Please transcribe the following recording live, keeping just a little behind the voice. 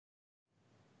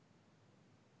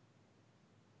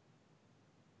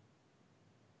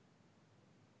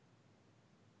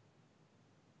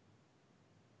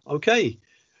Okay,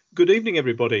 good evening,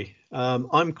 everybody.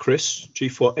 I'm Chris,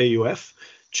 G4AUF,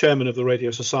 Chairman of the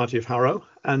Radio Society of Harrow,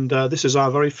 and this is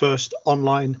our very first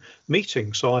online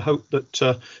meeting, so I hope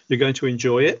that you're going to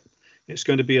enjoy it. It's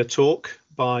going to be a talk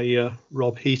by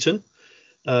Rob Heaton,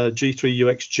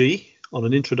 G3UXG, on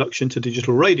an introduction to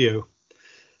digital radio.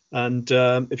 And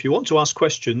if you want to ask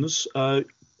questions,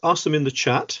 ask them in the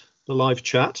chat, the live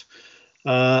chat.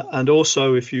 And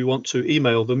also, if you want to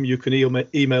email them, you can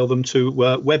email them to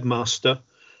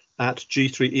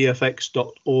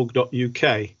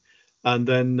webmaster@g3efx.org.uk. And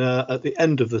then at the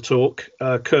end of the talk,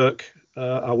 Kirk,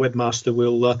 our webmaster,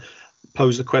 will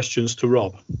pose the questions to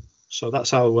Rob. So that's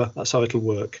how it'll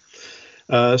work.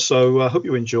 So I hope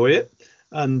you enjoy it.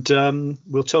 And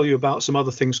we'll tell you about some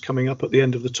other things coming up at the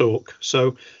end of the talk.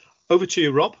 So over to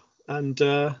you, Rob, and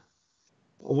on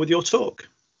with your talk.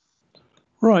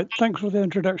 Right, thanks for the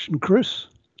introduction, Chris.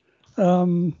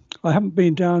 I haven't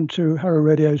been down to Harrow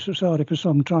Radio Society for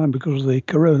some time because of the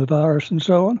coronavirus and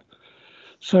so on.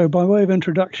 So by way of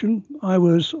introduction, I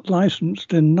was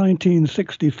licensed in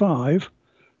 1965,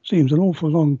 seems an awful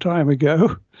long time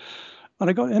ago, and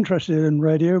I got interested in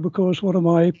radio because one of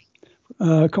my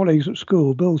colleagues at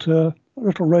school built a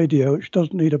little radio which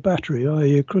doesn't need a battery,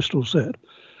 i.e. a crystal set.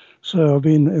 So I've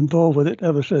been involved with it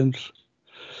ever since.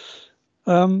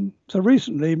 So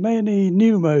recently, many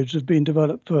new modes have been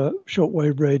developed for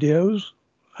shortwave radios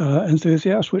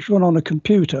enthusiasts, which run on a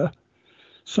computer.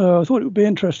 So I thought it would be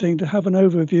interesting to have an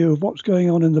overview of what's going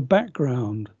on in the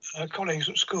background, colleagues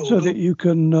at school, so that you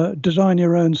can design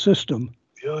your own system.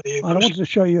 And I wanted to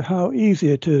show you how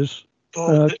easy it is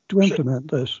to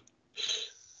implement this.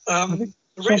 I think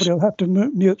somebody will have to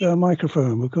mute their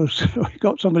microphone because we've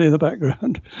got somebody in the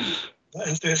background.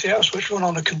 Enthusiasts, which run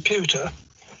on a computer.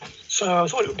 So I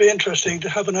thought it would be interesting to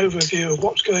have an overview of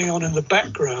what's going on in the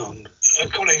background,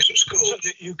 colleagues at school, so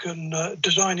that you can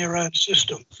design your own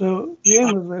system. So the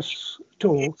aim of this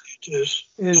talk is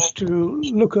to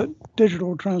look at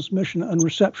digital transmission and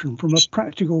reception from a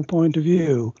practical point of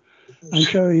view and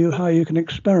show you how you can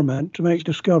experiment to make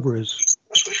discoveries.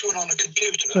 Which run on a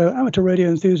computer. So amateur radio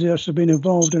enthusiasts have been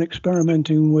involved in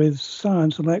experimenting with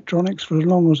science and electronics for as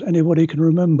long as anybody can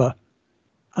remember.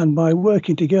 And by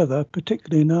working together,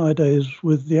 particularly nowadays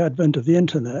with the advent of the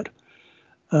internet,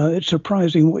 it's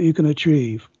surprising what you can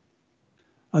achieve.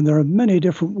 And there are many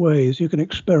different ways you can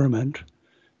experiment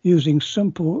using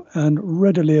simple and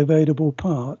readily available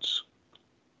parts.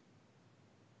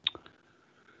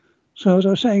 So as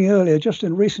I was saying earlier, just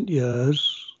in recent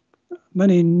years,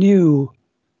 many new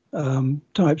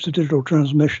types of digital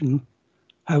transmission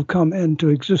have come into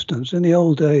existence. In the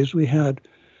old days, we had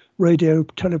radio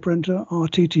teleprinter,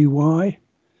 RTTY,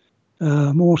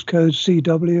 Morse code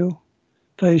CW,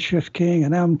 phase shift keying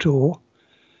and AMTOR.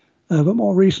 But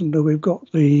more recently, we've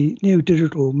got the new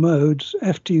digital modes,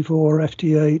 FT4,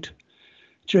 FT8,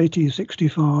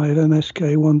 JT65,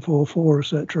 MSK144,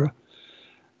 etc.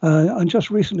 And just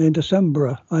recently in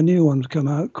December, a new one's come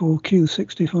out called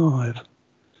Q65.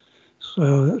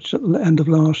 So that's at the end of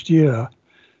last year.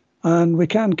 And we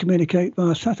can communicate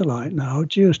via satellite now,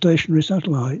 geostationary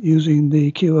satellite, using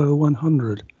the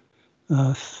QO100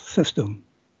 system.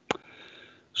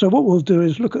 So what we'll do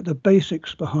is look at the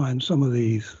basics behind some of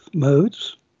these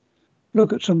modes,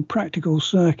 look at some practical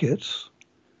circuits,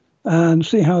 and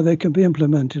see how they can be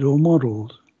implemented or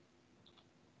modeled.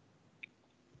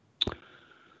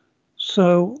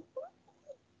 So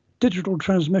digital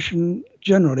transmission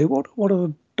generally, what are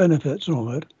the benefits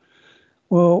of it?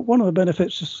 Well, one of the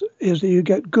benefits is that you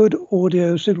get good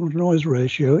audio signal-to-noise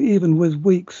ratio, even with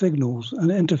weak signals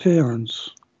and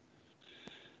interference.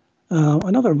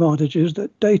 Another advantage is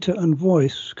that data and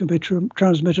voice can be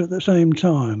transmitted at the same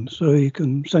time, so you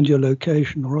can send your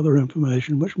location or other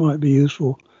information which might be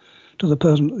useful to the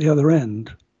person at the other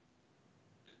end.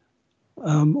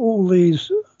 All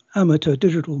these amateur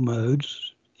digital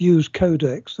modes use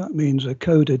codecs, that means a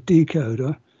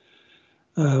coder-decoder,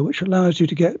 which allows you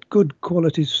to get good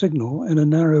quality signal in a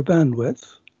narrow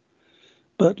bandwidth.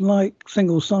 But like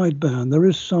single sideband, there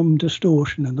is some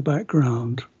distortion in the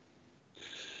background.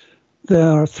 There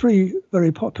are three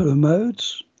very popular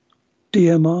modes,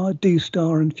 DMR,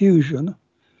 D-Star and Fusion,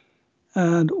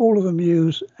 and all of them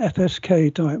use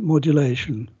FSK type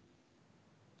modulation.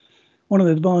 One of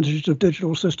the advantages of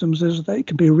digital systems is they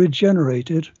can be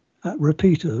regenerated at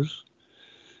repeaters,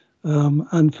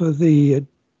 and for the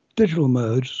digital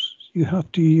modes, you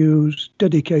have to use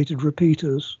dedicated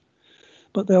repeaters,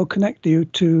 but they'll connect you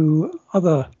to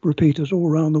other repeaters all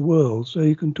around the world, so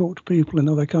you can talk to people in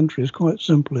other countries quite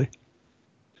simply.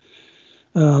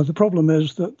 The problem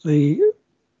is that the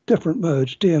different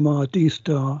modes, DMR,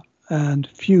 D-Star, and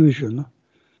Fusion,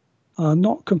 are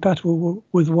not compatible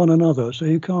with one another, so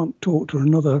you can't talk to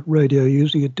another radio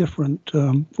using a different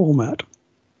format.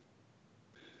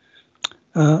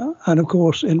 And of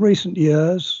course, in recent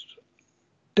years,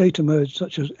 data modes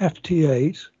such as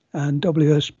FT8 and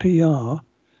WSPR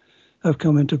have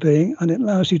come into being, and it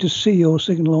allows you to see your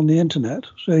signal on the internet.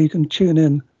 So you can tune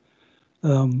in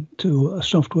to a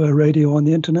software radio on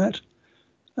the internet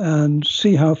and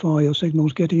see how far your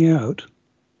signal's getting out.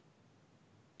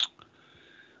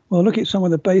 Well, look at some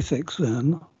of the basics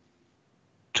then.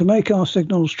 To make our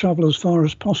signals travel as far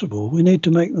as possible, we need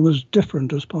to make them as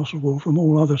different as possible from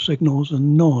all other signals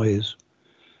and noise.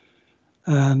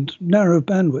 And narrow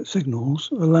bandwidth signals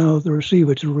allow the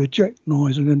receiver to reject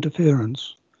noise and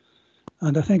interference.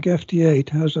 And I think FT8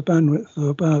 has a bandwidth of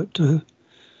about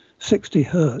 60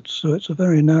 hertz, so it's a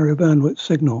very narrow bandwidth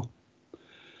signal.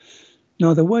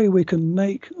 Now, the way we can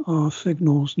make our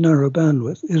signals narrow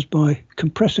bandwidth is by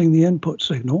compressing the input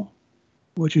signal,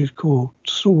 which is called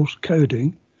source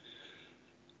coding,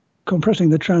 compressing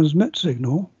the transmit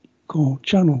signal, called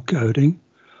channel coding,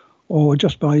 or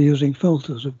just by using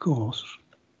filters, of course.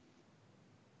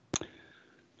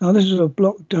 Now, this is a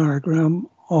block diagram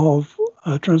of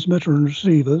transmitter and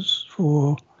receivers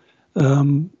for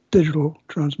digital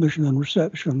transmission and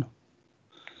reception.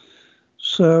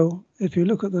 So if you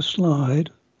look at the slide,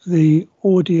 the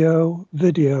audio,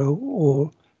 video,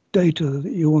 or data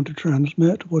that you want to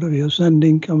transmit, whatever you're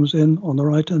sending, comes in on the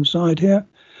right-hand side here.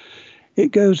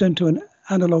 It goes into an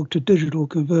analog to digital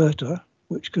converter,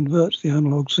 which converts the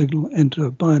analog signal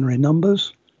into binary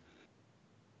numbers.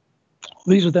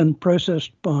 These are then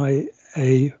processed by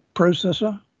a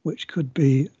processor, which could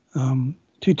be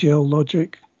TTL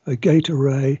logic, a gate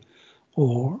array,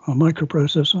 or a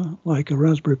microprocessor like a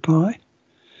Raspberry Pi.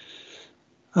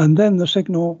 And then the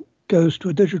signal goes to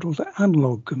a digital to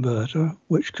analog converter,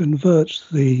 which converts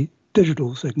the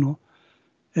digital signal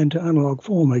into analog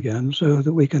form again so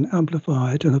that we can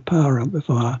amplify it in a power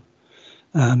amplifier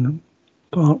and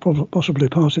possibly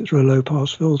pass it through a low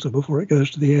pass filter before it goes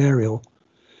to the aerial.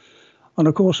 And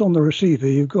of course, on the receiver,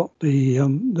 you've got the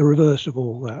reverse of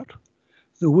all that.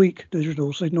 The weak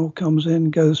digital signal comes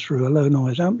in, goes through a low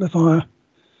noise amplifier,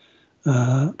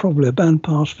 probably a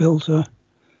bandpass filter,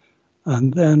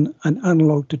 and then an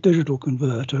analog to digital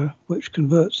converter, which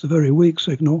converts the very weak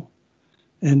signal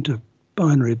into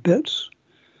binary bits,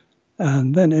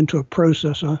 and then into a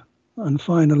processor. And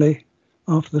finally,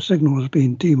 after the signal has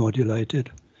been demodulated,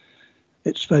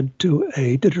 it's fed to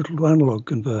a digital to analog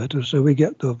converter, so we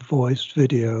get the voice,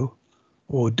 video,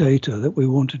 or data that we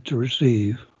wanted to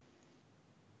receive.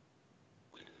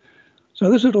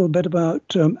 So this is a little bit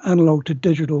about analog to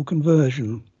digital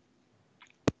conversion.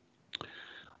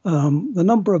 The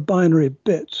number of binary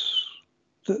bits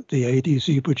that the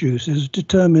ADC produces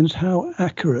determines how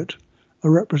accurate a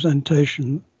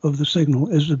representation of the signal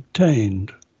is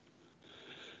obtained.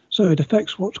 So it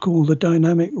affects what's called the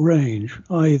dynamic range,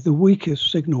 i.e. the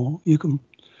weakest signal you can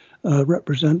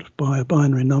represent by a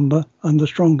binary number and the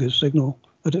strongest signal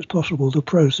that it's possible to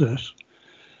process.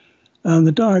 And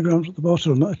the diagrams at the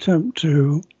bottom attempt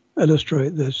to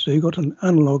illustrate this. So you've got an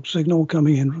analog signal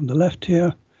coming in from the left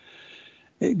here.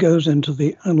 It goes into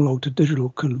the analog to digital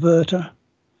converter,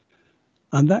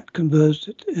 and that converts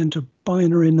it into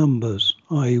binary numbers,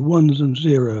 i.e. ones and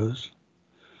zeros.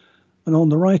 And on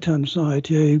the right-hand side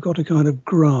here, you've got a kind of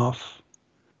graph.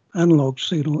 Analog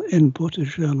signal input is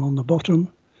shown on the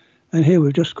bottom, and here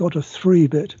we've just got a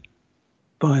 3-bit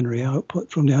binary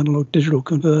output from the analog digital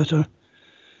converter.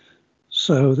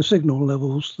 So the signal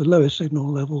levels, the lowest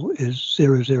signal level is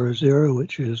 000,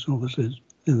 which is obviously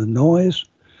in the noise,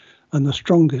 and the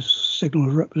strongest signal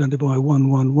is represented by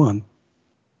 111.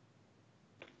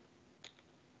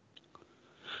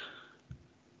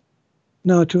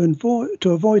 Now,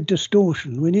 to avoid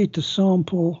distortion, we need to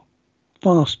sample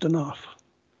fast enough.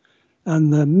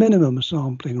 And the minimum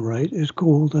sampling rate is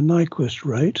called the Nyquist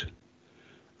rate,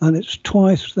 and it's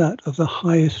twice that of the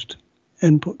highest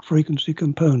input frequency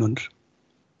component.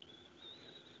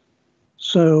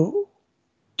 So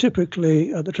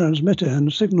typically at the transmitter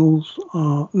end, signals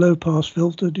are low pass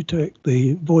filtered. You take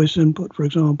the voice input, for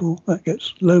example, that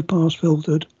gets low pass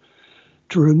filtered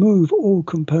to remove all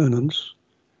components.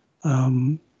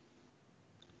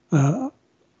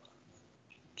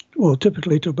 Well,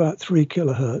 typically to about 3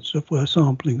 kilohertz if we're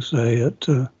sampling, say, at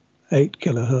 8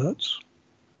 kilohertz.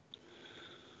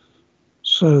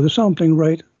 So the sampling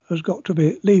rate has got to be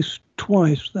at least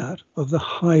twice that of the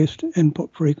highest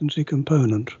input frequency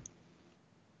component.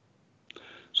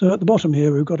 So at the bottom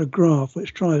here, we've got a graph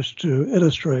which tries to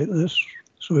illustrate this.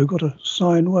 So we've got a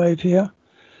sine wave here.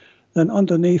 Then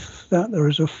underneath that there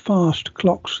is a fast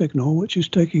clock signal which is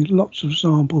taking lots of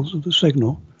samples of the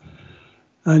signal.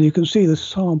 And you can see the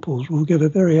samples will give a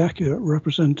very accurate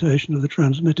representation of the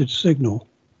transmitted signal.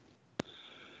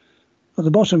 At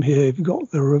the bottom here, you've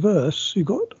got the reverse. You've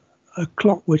got a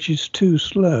clock which is too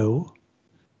slow,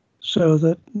 so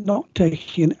that not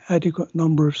taking an adequate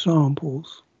number of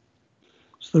samples.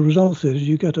 So the result is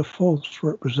you get a false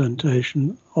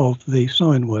representation of the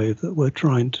sine wave that we're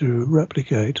trying to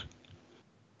replicate.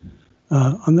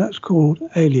 And that's called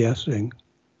aliasing.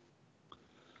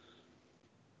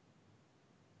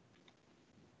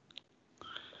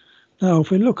 Now, if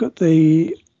we look at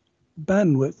the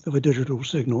bandwidth of a digital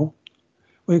signal,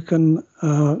 we can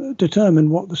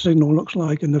determine what the signal looks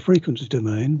like in the frequency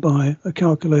domain by a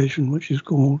calculation which is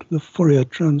called the Fourier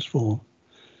transform,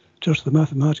 just the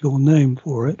mathematical name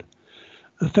for it.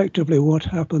 Effectively, what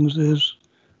happens is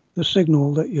the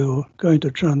signal that you're going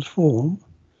to transform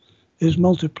is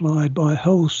multiplied by a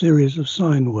whole series of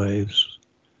sine waves.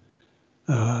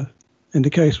 In the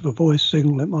case of a voice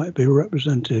signal, it might be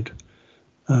represented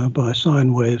by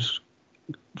sine waves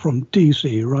from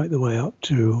DC right the way up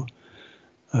to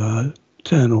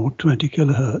 10 or 20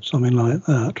 kilohertz, something like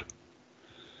that.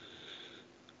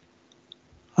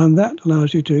 And that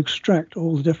allows you to extract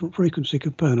all the different frequency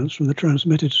components from the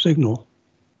transmitted signal.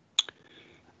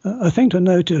 A thing to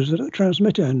note is that at the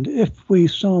transmit end, if we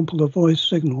sample a voice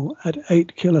signal at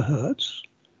 8 kilohertz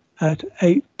at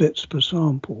 8 bits per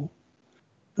sample,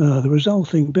 the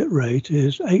resulting bit rate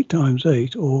is 8 times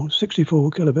 8 or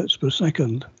 64 kilobits per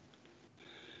second.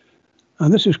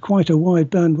 And this is quite a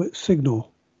wide bandwidth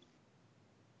signal.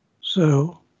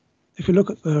 So if you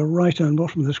look at the right-hand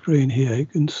bottom of the screen here, you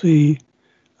can see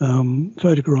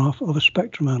photograph of a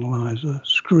spectrum analyzer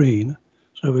screen.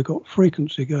 So we've got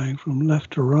frequency going from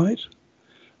left to right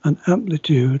and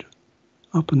amplitude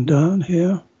up and down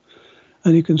here.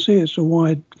 And you can see it's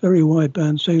a very wide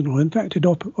band signal. In fact, it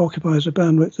occupies a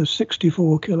bandwidth of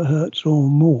 64 kilohertz or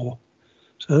more.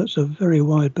 So that's a very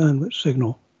wide bandwidth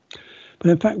signal. But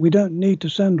in fact, we don't need to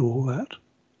send all that.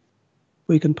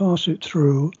 We can pass it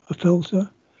through a filter.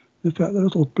 In fact, the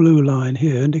little blue line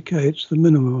here indicates the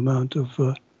minimum amount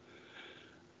of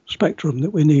spectrum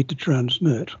that we need to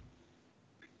transmit.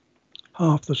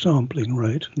 Half the sampling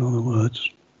rate, in other words.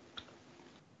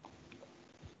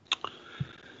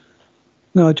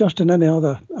 Now, just in any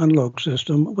other analog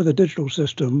system, with a digital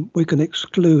system, we can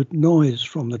exclude noise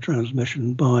from the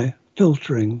transmission by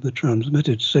filtering the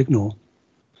transmitted signal.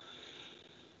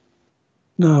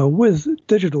 Now, with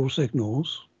digital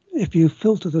signals, if you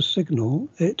filter the signal,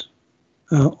 it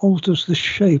alters the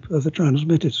shape of the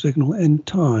transmitted signal in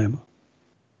time.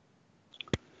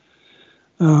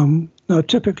 Now,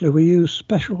 typically we use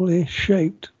specially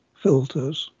shaped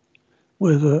filters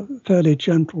with a fairly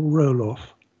gentle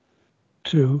roll-off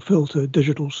to filter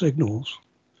digital signals.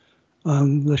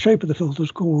 The shape of the filter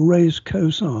is called raised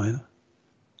cosine.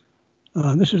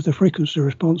 This is the frequency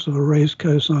response of a raised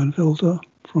cosine filter.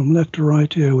 From left to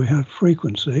right here we have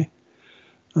frequency,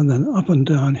 and then up and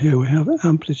down here we have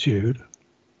amplitude.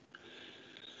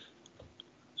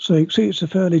 So you can see it's a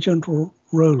fairly gentle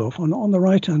roll-off. On the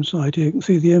right-hand side here you can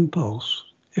see the impulse.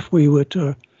 If we were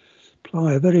to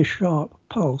apply a very sharp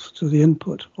pulse to the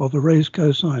input of a raised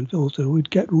cosine filter, we'd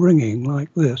get ringing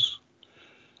like this.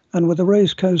 And with a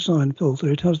raised cosine filter,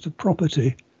 it has the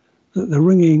property that the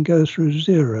ringing goes through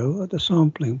zero at the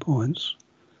sampling points.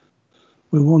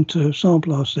 We want to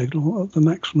sample our signal at the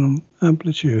maximum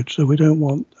amplitude, so we don't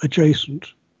want adjacent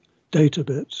data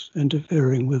bits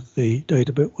interfering with the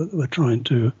data bit that we're trying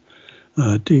to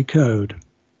decode.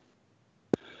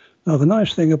 Now, the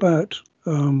nice thing about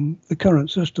the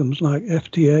current systems like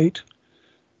FT8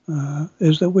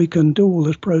 is that we can do all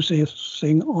this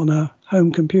processing on a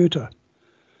home computer.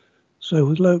 So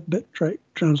with low bit rate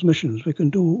transmissions, we can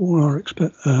do all our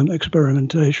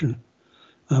experimentation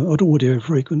at audio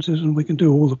frequencies, and we can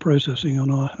do all the processing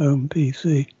on our home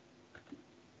PC.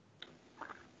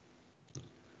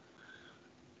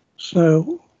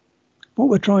 So what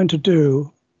we're trying to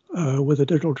do with a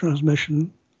digital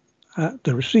transmission at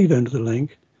the receive end of the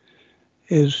link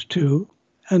is to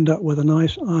end up with a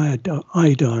nice eye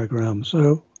diagram.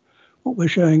 So what we're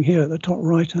showing here at the top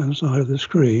right-hand side of the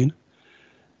screen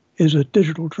is a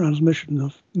digital transmission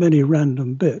of many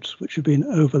random bits which have been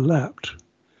overlapped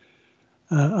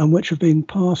and which have been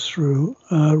passed through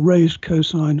a raised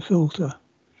cosine filter.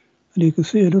 And you can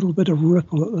see a little bit of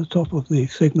ripple at the top of the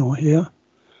signal here.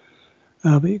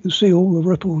 But you can see all the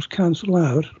ripples cancel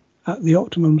out at the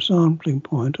optimum sampling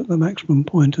point, at the maximum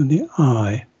point in the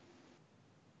eye.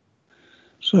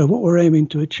 So what we're aiming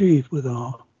to achieve with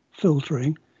our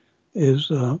filtering is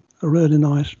a a really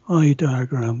nice eye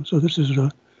diagram. So this is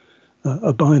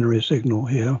a binary signal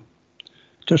here,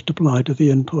 just applied to the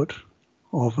input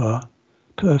of a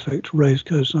perfect raised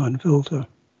cosine filter.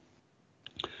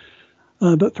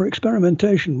 But for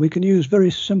experimentation, we can use very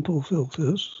simple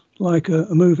filters, like a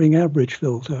moving average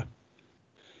filter.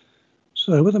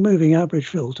 So with a moving average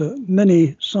filter,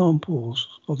 many samples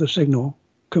of the signal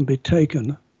can be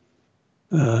taken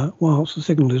whilst the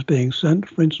signal is being sent,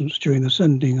 for instance, during the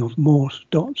sending of Morse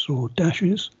dots or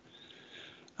dashes,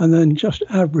 and then just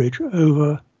average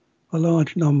over a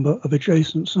large number of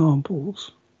adjacent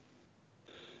samples.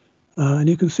 And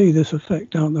you can see this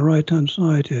effect out on the right-hand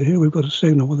side here. Here we've got a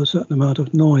signal with a certain amount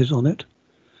of noise on it.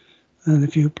 And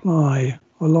if you apply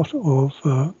a lot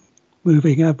of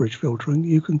moving average filtering,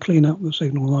 you can clean up the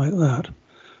signal like that.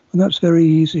 And that's very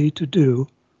easy to do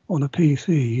on a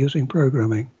PC using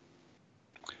programming.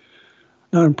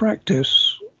 Now in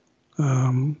practice,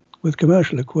 with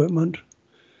commercial equipment,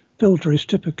 filtering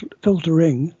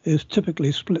is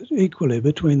typically split equally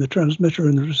between the transmitter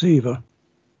and the receiver.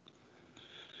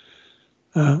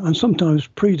 And sometimes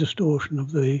pre-distortion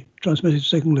of the transmitted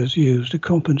signal is used to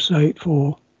compensate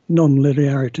for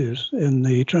non-linearities in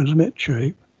the transmit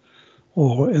shape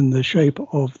or in the shape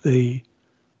of the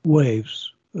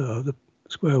waves, the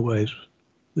square waves,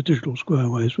 the digital square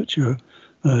waves which you're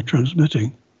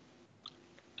transmitting.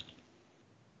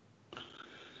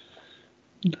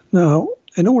 Now,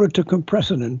 in order to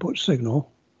compress an input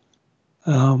signal,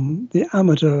 the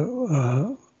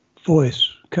amateur voice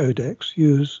codecs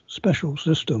use special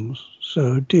systems.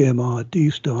 So DMR,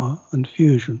 D-Star and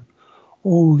Fusion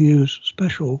all use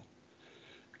special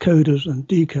coders and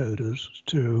decoders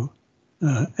to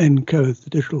encode the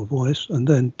digital voice and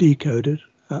then decode it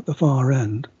at the far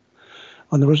end.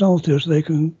 And the result is they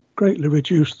can greatly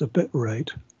reduce the bit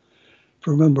rate.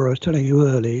 Remember, I was telling you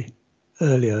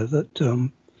earlier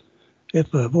that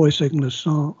if a voice signal is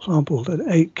sampled at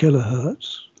 8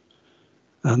 kilohertz,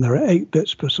 and there are 8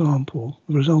 bits per sample,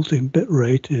 the resulting bit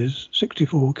rate is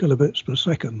 64 kilobits per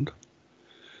second.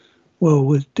 Well,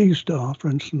 with D-Star, for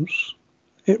instance,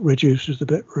 it reduces the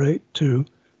bit rate to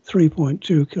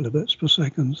 3.2 kilobits per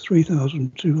second,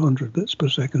 3,200 bits per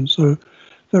second, so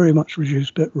very much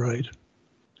reduced bit rate.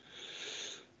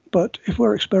 But if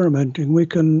we're experimenting, we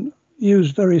can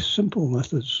use very simple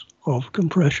methods of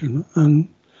compression. And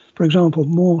for example,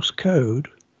 Morse code,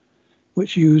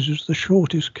 which uses the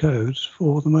shortest codes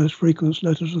for the most frequent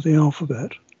letters of the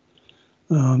alphabet.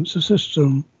 It's a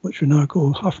system which we now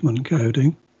call Huffman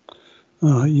coding,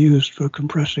 used for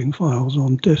compressing files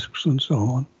on disks and so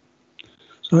on.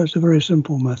 So it's a very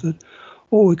simple method.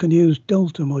 Or we can use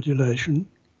delta modulation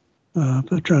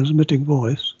for transmitting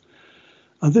voice.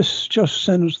 And this just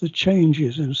sends the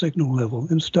changes in signal level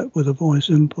in step with the voice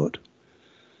input.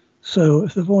 So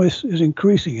if the voice is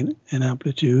increasing in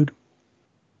amplitude,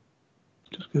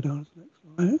 just go down to the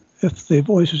next slide. If the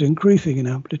voice is increasing in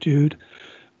amplitude,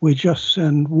 we just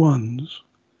send ones.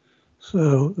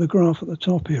 So the graph at the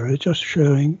top here is just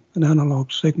showing an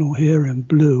analog signal here in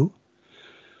blue.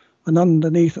 And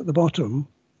underneath at the bottom,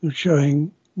 it's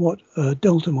showing what a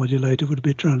delta modulator would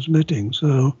be transmitting.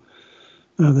 So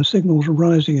the signals are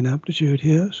rising in amplitude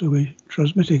here, so we're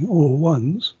transmitting all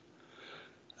ones.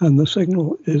 And the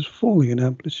signal is falling in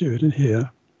amplitude in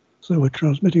here. So we're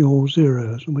transmitting all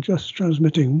zeros, and we're just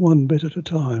transmitting 1 bit at a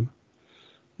time,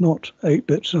 not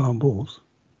 8-bit samples.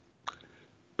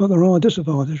 But there are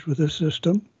disadvantages with this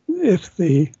system. If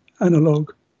the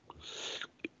analog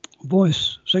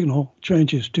voice signal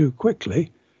changes too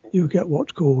quickly, you get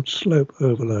what's called slope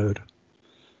overload.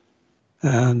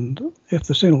 And if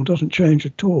the signal doesn't change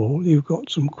at all, you've got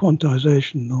some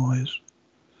quantization noise.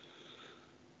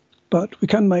 But we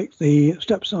can make the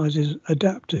step sizes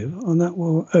adaptive, and that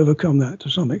will overcome that to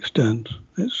some extent.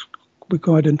 It's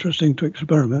quite interesting to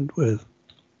experiment with.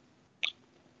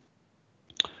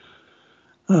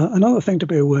 Another thing to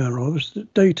be aware of is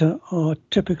that data are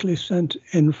typically sent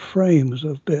in frames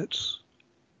of bits.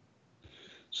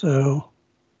 So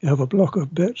you have a block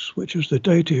of bits, which is the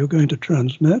data you're going to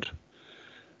transmit.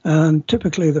 And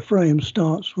typically the frame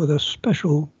starts with a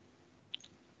special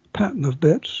pattern of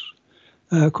bits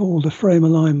called the frame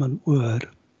alignment word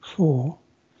 4.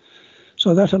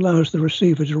 So that allows the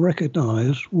receiver to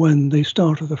recognize when the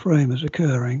start of the frame is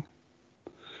occurring.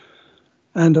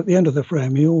 And at the end of the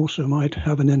frame, you also might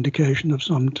have an indication of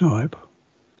some type,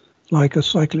 like a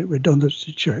cyclic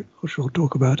redundancy check, which we'll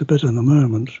talk about a bit in a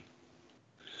moment.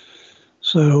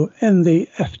 So in the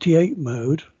FT8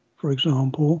 mode, for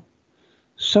example,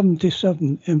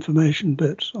 77 information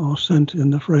bits are sent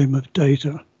in the frame of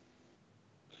data.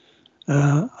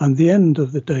 And the end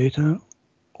of the data,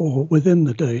 or within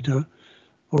the data,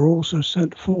 are also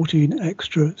sent 14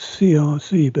 extra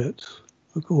CRC bits,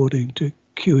 according to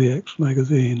QEX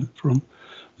magazine from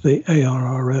the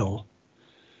ARRL.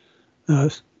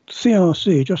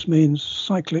 CRC just means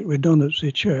cyclic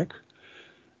redundancy check.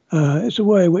 It's a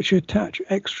way in which you attach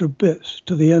extra bits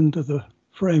to the end of the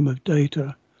frame of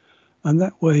data, and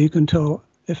that way you can tell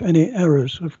if any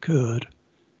errors have occurred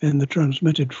in the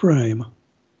transmitted frame.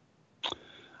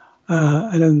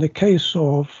 And in the case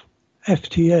of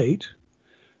FT8,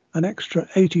 an extra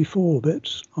 84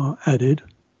 bits are added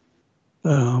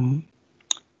to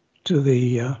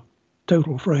the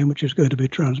total frame which is going to be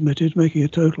transmitted, making a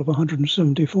total of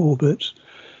 174 bits.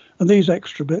 And these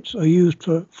extra bits are used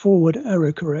for forward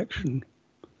error correction.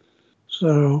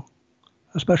 So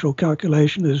a special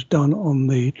calculation is done on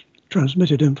the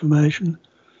transmitted information,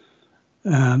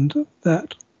 and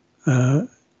that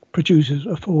produces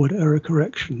a forward error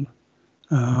correction,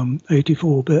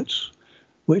 84 bits,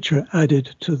 which are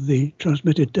added to the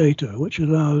transmitted data, which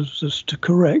allows us to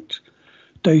correct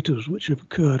data which have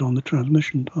occurred on the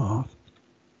transmission path.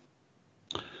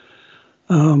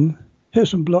 Here's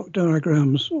some block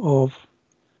diagrams of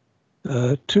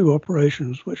two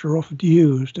operations which are often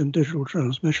used in digital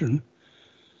transmission.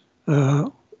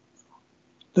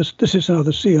 This is how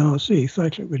the CRC,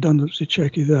 cyclic redundancy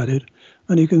check, is added.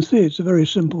 And you can see it's a very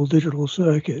simple digital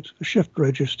circuit, a shift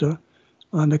register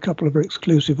and a couple of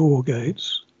exclusive OR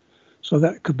gates. So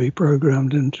that could be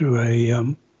programmed into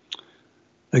a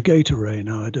gate array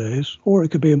nowadays, or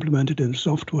it could be implemented in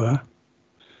software.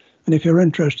 And if you're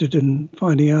interested in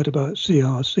finding out about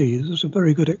CRC, there's some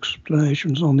very good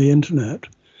explanations on the internet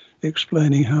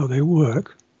explaining how they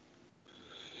work.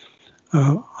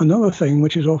 Another thing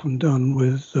which is often done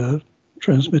with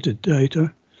transmitted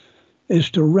data is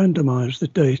to randomize the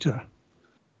data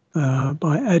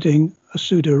by adding a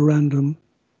pseudo-random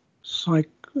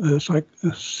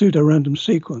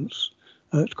sequence.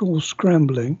 It's called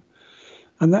scrambling,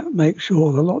 and that makes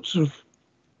sure there are lots of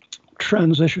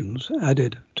transitions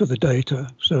added to the data.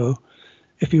 So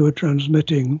if you were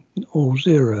transmitting all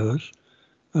zeros,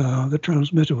 the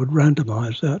transmitter would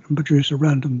randomize that and produce a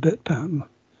random bit pattern.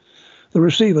 The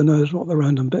receiver knows what the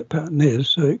random bit pattern is,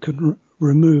 so it can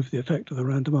remove the effect of the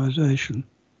randomization.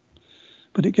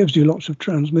 But it gives you lots of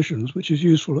transmissions, which is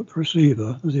useful at the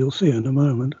receiver, as you'll see in a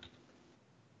moment.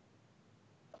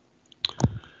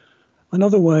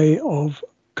 Another way of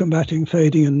combating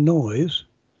fading and noise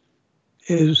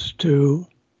is to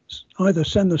either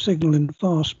send the signal in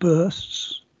fast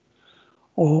bursts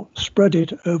or spread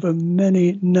it over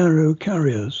many narrow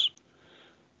carriers.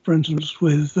 For instance,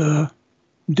 with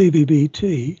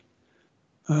DVB-T,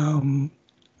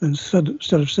 instead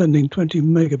of sending 20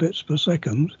 megabits per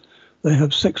second, they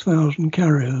have 6,000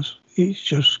 carriers, each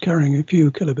just carrying a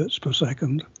few kilobits per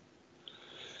second.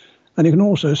 And you can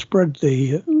also spread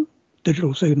the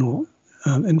digital signal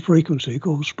in frequency,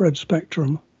 called spread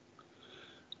spectrum.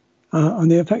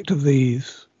 And the effect of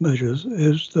these measures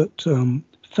is that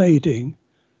fading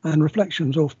and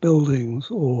reflections off buildings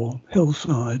or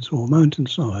hillsides or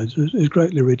mountainsides is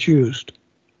greatly reduced.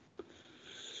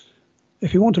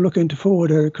 If you want to look into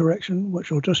forward error correction,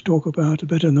 which I'll just talk about a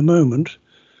bit in a moment,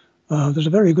 there's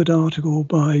a very good article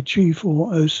by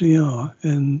G3UGX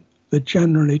in the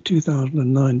January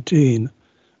 2019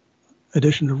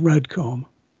 edition of Radcom.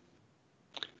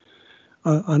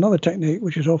 Another technique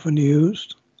which is often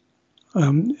used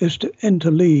is to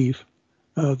interleave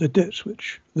the bits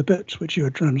which you are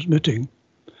transmitting.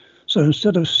 So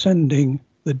instead of sending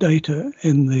the data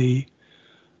in the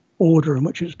order in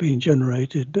which it's being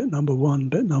generated, bit number 1,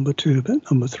 bit number 2, bit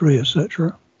number 3,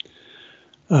 etc.,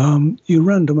 you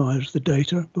randomize the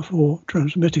data before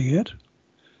transmitting it.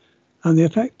 And the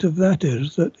effect of that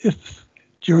is that if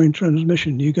during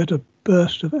transmission you get a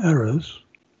burst of errors,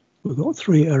 we've got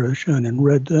 3 errors shown in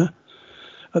red there,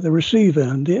 at the receive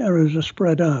end the errors are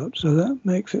spread out, so that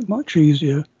makes it much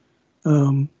easier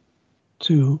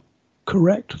to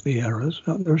correct the errors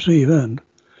at the receive end.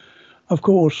 Of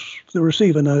course, the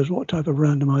receiver knows what type of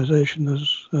randomization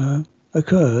has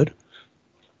occurred,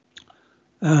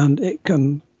 and it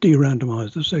can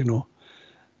de-randomize the signal.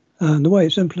 And the way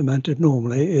it's implemented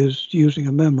normally is using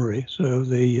a memory. So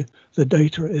the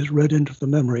data is read into the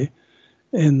memory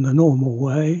in the normal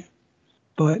way,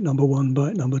 byte number 1,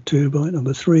 byte number 2, byte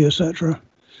number 3, etc.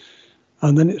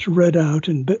 And then it's read out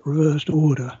in bit reversed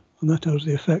order, and that has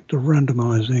the effect of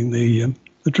randomizing the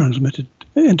transmitted,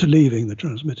 interleaving the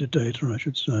transmitted data, I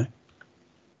should say.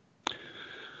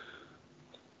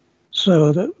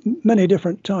 So there are many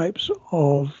different types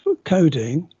of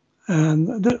coding,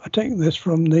 and I'm taking this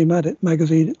from the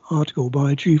magazine article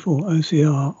by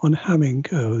G3UGX on Hamming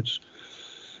codes.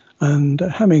 And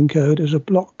Hamming code is a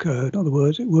block code. In other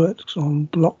words, it works on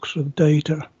blocks of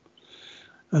data.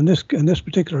 And in this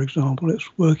particular example,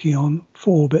 it's working on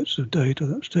 4 bits of data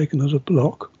that's taken as a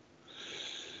block.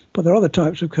 But there are other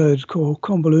types of codes called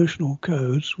convolutional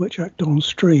codes, which act on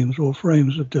streams or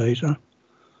frames of data,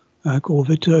 called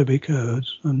Viterbi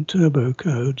codes and turbo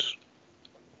codes.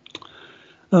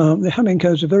 The Hamming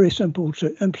codes are very simple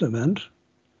to implement.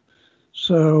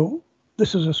 So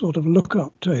this is a sort of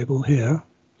lookup table here.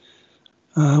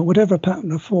 Whatever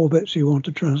pattern of 4 bits you want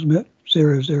to transmit,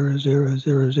 0, 0, 0,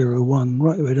 0, 0, 1,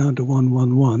 right the way down to 1,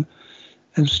 1, 1.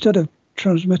 Instead of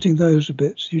transmitting those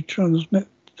bits, you transmit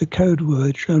the code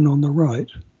word shown on the right.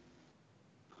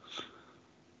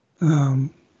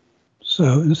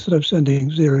 So instead of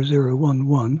sending 0, 0, 1,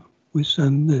 1, we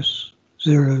send this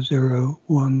 0, 0,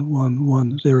 1, 1,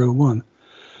 1, 0, 1.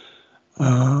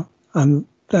 And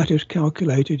that is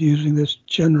calculated using this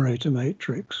generator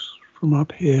matrix. From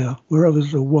up here, wherever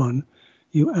there's a 1,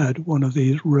 you add one of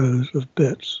these rows of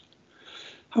bits.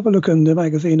 Have a look in the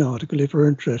magazine article if you're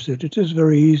interested. It is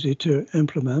very easy to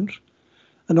implement.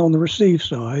 And on the receive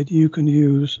side, you can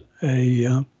use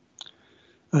a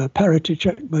parity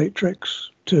check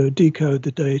matrix to decode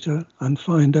the data and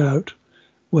find out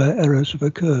where errors have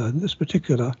occurred. This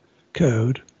particular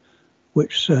code,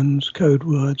 which sends code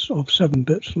words of 7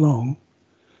 bits long,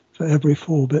 for every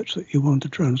 4 bits that you want to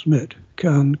transmit,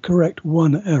 can correct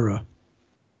 1 error.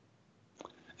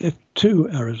 If 2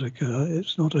 errors occur,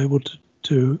 it's not able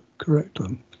to correct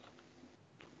them.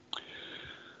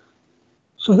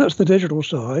 So that's the digital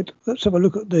side. Let's have a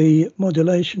look at the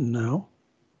modulation now.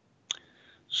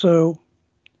 So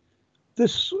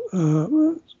this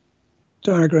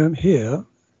diagram here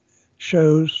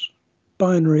shows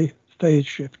binary phase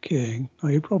shift keying. Now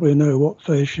you probably know what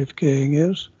phase shift keying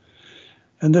is.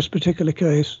 In this particular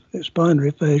case, it's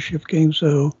binary phase shift keying,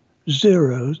 so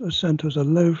zeros are sent as a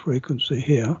low frequency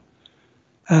here,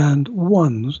 and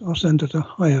ones are sent at a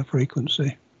higher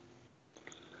frequency.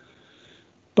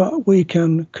 But we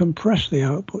can compress the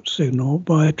output signal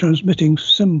by transmitting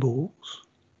symbols,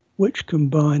 which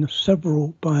combine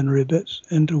several binary bits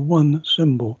into one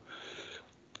symbol.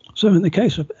 So in the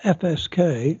case of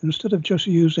FSK, instead of just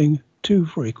using 2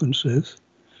 frequencies,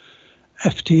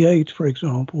 FT8, for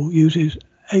example, uses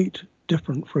 8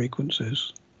 different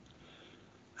frequencies.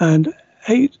 And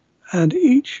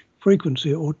each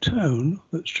frequency or tone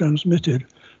that's transmitted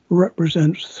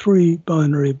represents 3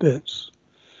 binary bits.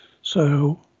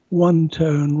 So one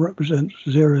tone represents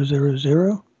 0, 0,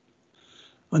 0,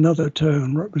 another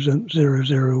tone represents 0,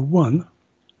 0, 1,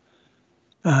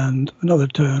 and another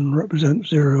tone represents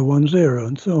 0, 1, 0,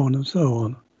 and so on and so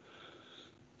on.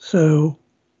 So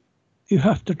you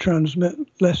have to transmit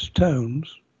less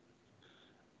tones,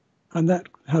 and that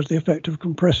has the effect of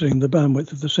compressing the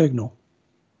bandwidth of the signal.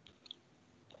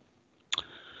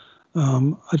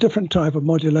 A different type of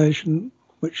modulation,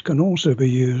 which can also be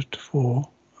used for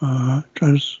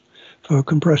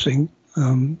compressing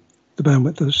the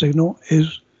bandwidth of the signal,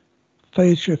 is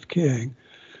phase shift keying.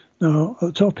 Now, at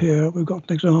the top here, we've got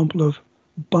an example of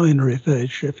binary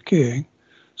phase shift keying.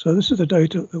 So this is the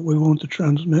data that we want to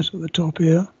transmit at the top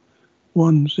here,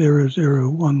 1, 0, 0,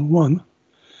 1, 1.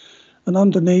 And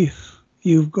underneath,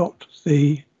 you've got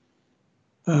the,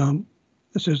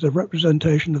 this is the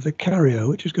representation of the carrier,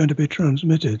 which is going to be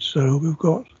transmitted. So we've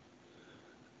got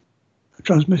a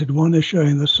transmitted one is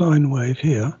showing the sine wave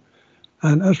here.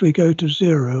 And as we go to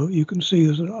 0, you can see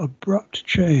there's an abrupt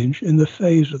change in the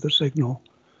phase of the signal.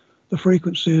 The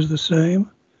frequency is the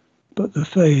same, but the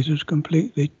phase is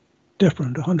completely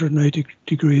different, 180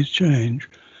 degrees change.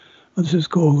 And this is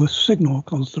called the signal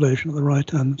constellation at the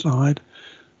right-hand side.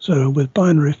 So with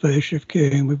binary phase shift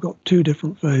keying, we've got 2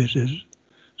 different phases,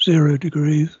 0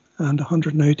 degrees and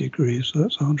 180 degrees. So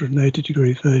that's 180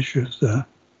 degree phase shift there.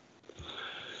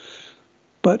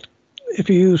 But if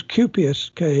you use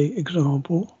QPSK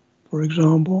example, for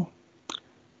example,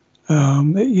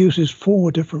 it uses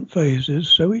 4 different phases.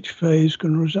 So each phase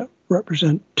can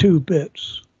represent 2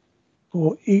 bits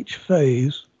for each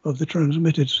phase of the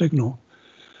transmitted signal.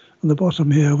 On the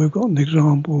bottom here, we've got an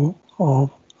example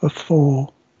of a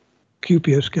 4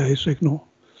 QPSK signal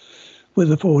with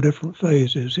the 4 different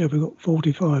phases. Here we've got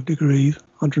 45 degrees,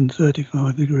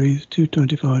 135 degrees,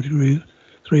 225 degrees,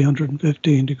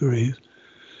 315 degrees.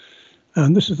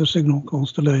 And this is the signal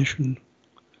constellation.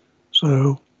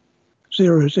 So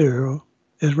 0, 0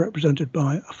 is represented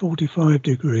by a 45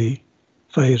 degree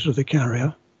phase of the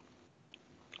carrier,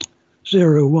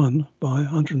 0, 1 by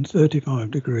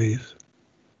 135 degrees,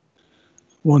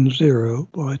 1, 0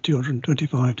 by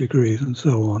 225 degrees, and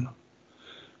so on.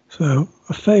 So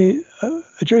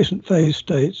adjacent phase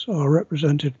states are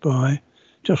represented by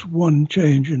just one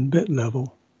change in bit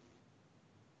level.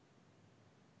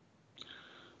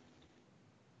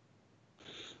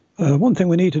 One thing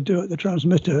we need to do at the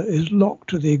transmitter is lock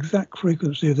to the exact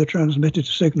frequency of the transmitted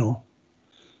signal.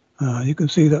 You can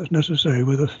see that's necessary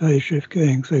with a phase shift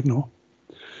keying signal.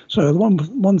 So the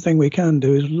one thing we can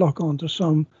do is lock onto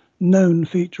some known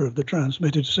feature of the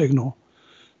transmitted signal,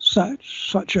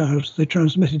 such as the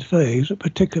transmitted phase at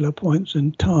particular points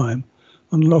in time,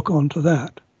 and lock onto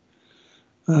that.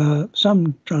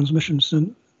 Some transmission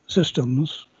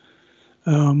systems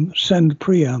send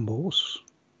preambles,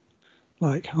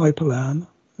 like Hyperlan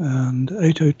and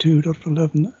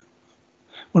 802.11.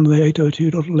 One of the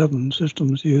 802.11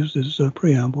 systems uses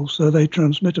preambles, so they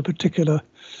transmit a particular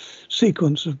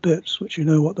sequence of bits, which you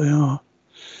know what they are.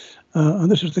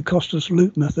 And this is the costless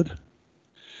loop method.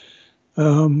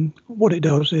 What it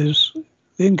does is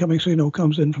the incoming signal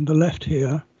comes in from the left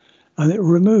here, and it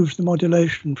removes the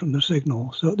modulation from the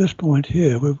signal. So at this point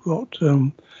here, we've got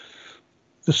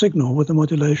the signal with the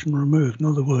modulation removed, in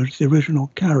other words, the original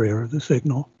carrier of the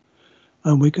signal.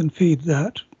 And we can feed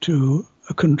that to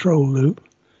a control loop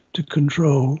to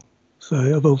control,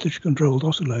 say, a voltage-controlled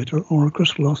oscillator or a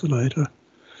crystal oscillator.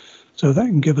 So that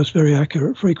can give us very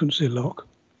accurate frequency lock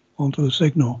onto the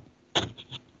signal.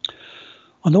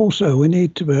 And also we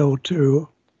need to be able to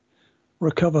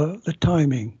recover the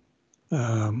timing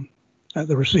at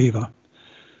the receiver.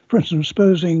 For instance,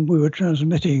 supposing we were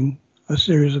transmitting a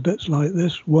series of bits like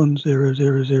this, 1 0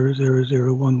 0 0 0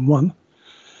 0 1 1.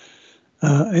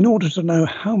 In order to know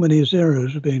how many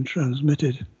zeros are being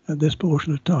transmitted at this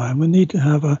portion of time, we need to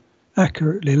have an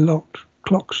accurately locked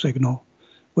clock signal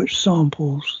which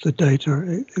samples the data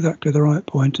at exactly the right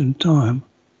point in time.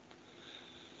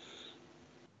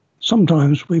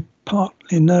 Sometimes we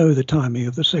partly know the timing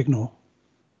of the signal.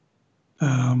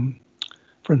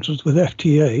 For instance, with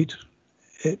FT8,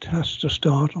 it has to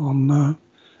start on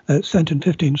it's sent in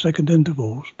 15-second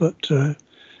intervals, but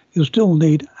you'll still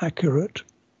need accurate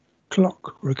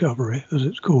clock recovery, as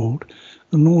it's called,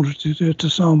 in order to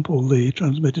sample the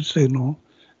transmitted signal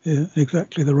in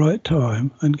exactly the right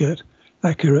time and get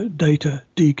accurate data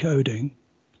decoding.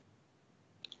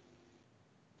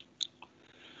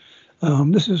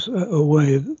 This is a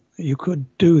way that you could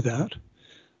do that.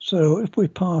 So if we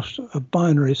passed a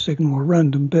binary signal or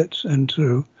random bits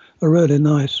into a really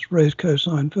nice raised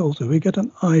cosine filter, we get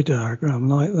an eye diagram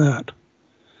like that.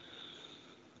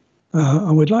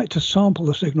 And we'd like to sample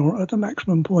the signal at the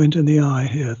maximum point in the eye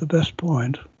here, the best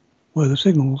point, where the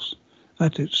signal's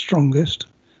at its strongest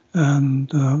and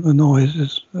the noise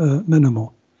is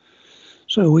minimal.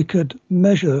 So we could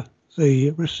measure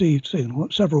the received signal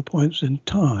at several points in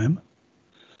time,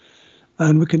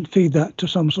 and we can feed that to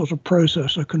some sort of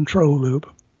processor control loop,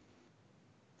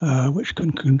 which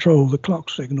can control the clock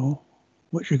signal,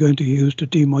 which you're going to use to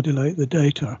demodulate the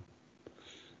data.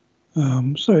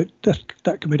 So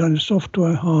that can be done in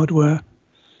software, hardware,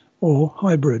 or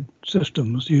hybrid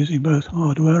systems using both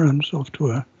hardware and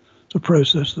software to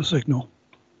process the signal.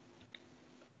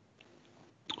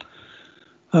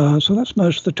 So that's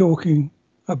most of the talking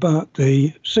about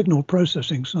the signal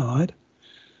processing side.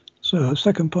 So the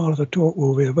second part of the talk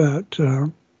will be about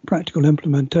practical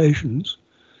implementations.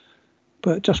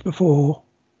 But just before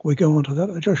we go on to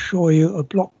that, I'll just show you a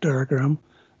block diagram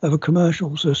of a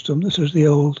commercial system. This is the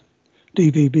old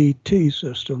DVB-T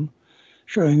system,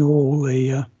 showing all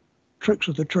the tricks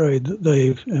of the trade that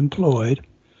they've employed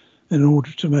in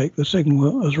order to make the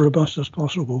signal as robust as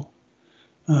possible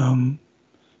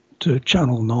to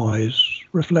channel noise,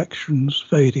 reflections,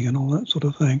 fading and all that sort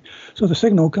of thing. So the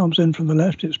signal comes in from the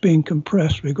left, it's being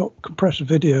compressed. We've got compressed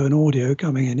video and audio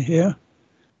coming in here.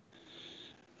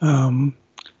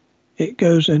 It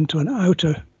goes into an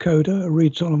outer coder, a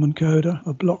Reed-Solomon coder,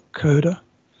 a block coder.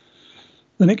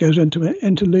 Then it goes into an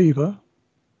interleaver,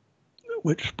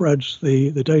 which spreads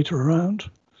the data around.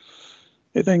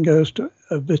 It then goes to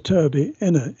a Viterbi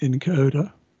inner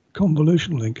encoder,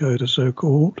 convolutional encoder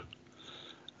so-called,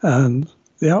 and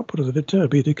the output of the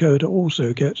Viterbi decoder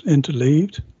also gets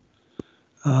interleaved.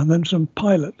 And then some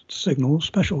pilot signals,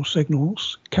 special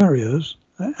signals, carriers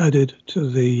are added to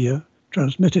the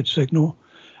transmitted signal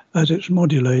as it's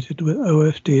modulated with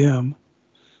OFDM.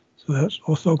 So that's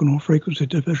orthogonal frequency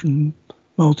division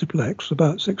multiplex,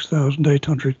 about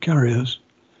 6,800 carriers,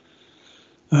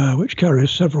 which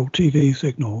carries several TV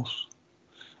signals.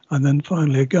 And then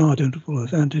finally a guard interval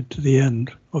is added to the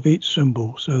end of each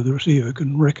symbol so the receiver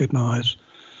can recognize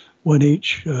when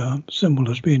each symbol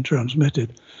has been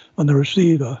transmitted. And the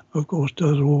receiver, of course,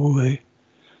 does all the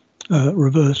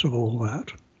reverse of all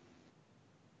that.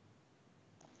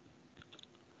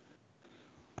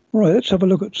 Right, let's have a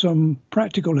look at some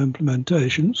practical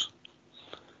implementations.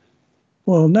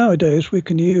 Well, nowadays we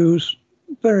can use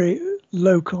very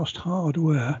low-cost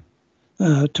hardware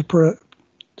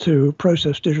to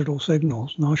process digital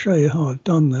signals, and I'll show you how I've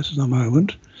done this in a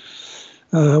moment.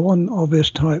 One obvious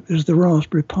type is the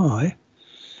Raspberry Pi.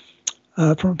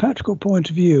 From a practical point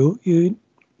of view, you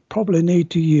probably need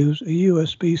to use a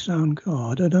USB sound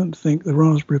card. I don't think the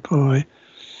Raspberry Pi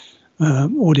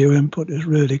audio input is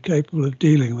really capable of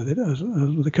dealing with it as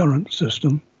with the current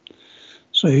system.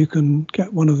 So you can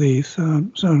get one of these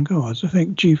sound cards. I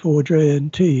think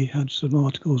G3UGX had some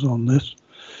articles on this.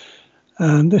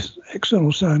 And this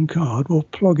external sound card will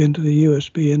plug into the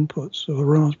USB inputs of a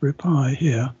Raspberry Pi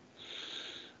here.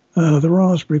 The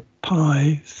Raspberry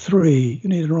Pi 3, you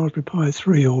need a Raspberry Pi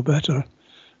 3 or better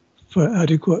for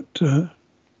adequate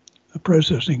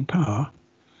processing power.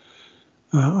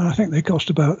 I think they cost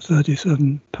about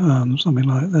 £37, something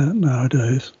like that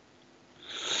nowadays.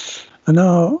 And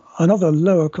now another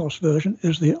lower cost version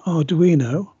is the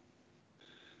Arduino.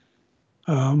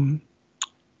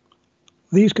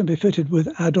 These can be fitted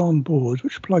with add-on boards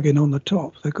which plug in on the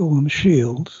top. They call them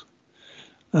shields.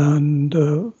 And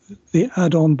the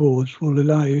add-on boards will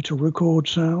allow you to record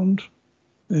sound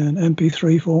in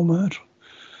MP3 format.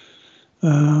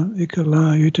 It could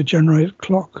allow you to generate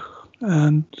clock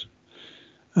and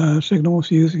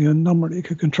signals using a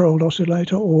numeric controlled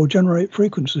oscillator, or generate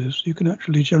frequencies. You can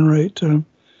actually generate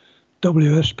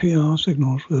WSPR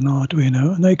signals with an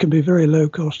Arduino, and they can be very low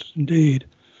cost indeed.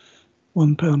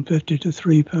 £1.50 to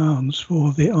 £3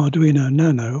 for the Arduino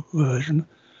Nano version.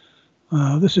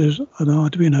 This is an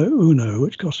Arduino Uno,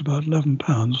 which costs about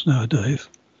 £11 nowadays.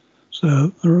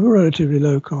 So a relatively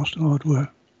low cost hardware.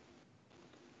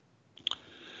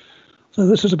 So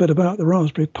this is a bit about the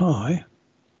Raspberry Pi.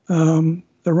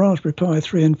 The Raspberry Pi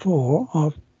 3 and 4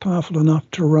 are powerful enough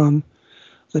to run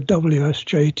the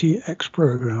WSJTX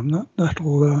program.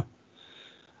 That'll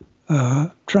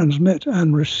transmit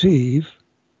and receive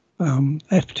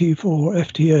FT4,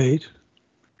 FT8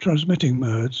 transmitting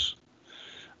modes.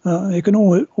 You can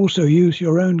also use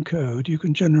your own code. You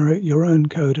can generate your own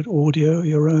coded audio,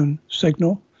 your own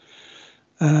signal,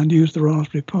 and use the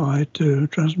Raspberry Pi to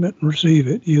transmit and receive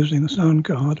it using the sound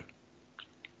card.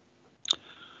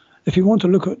 If you want to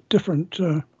look at different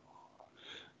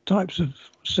types of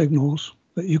signals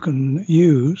that you can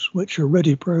use, which are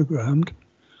ready programmed,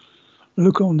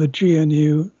 look on the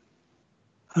GNU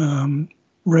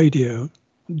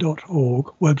radio.org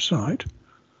website.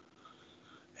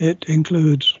 It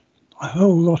includes a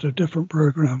whole lot of different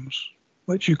programs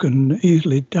which you can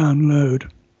easily download.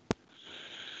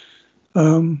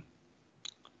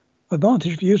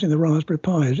 Advantage of using the Raspberry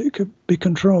Pi is it could be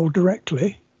controlled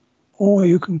directly, or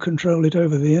you can control it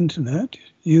over the internet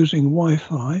using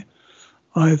Wi-Fi,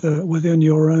 either within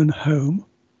your own home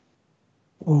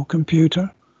or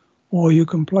computer, or you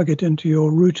can plug it into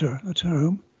your router at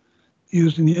home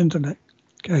using the internet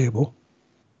cable.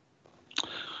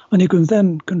 And you can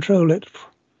then control it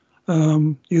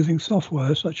using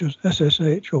software such as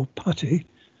SSH or PuTTY,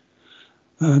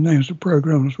 names of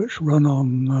programs which run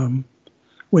on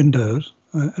Windows.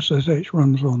 SSH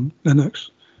runs on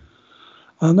Linux.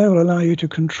 And they will allow you to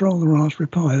control the Raspberry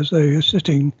Pi as though you're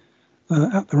sitting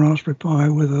at the Raspberry Pi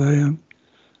with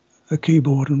a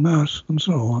keyboard and mouse and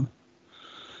so on.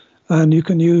 And you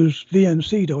can use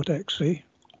vnc.exe,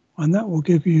 and that will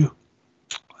give you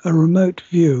a remote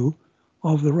view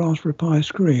of the Raspberry Pi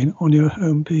screen on your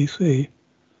home PC.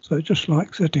 So it's just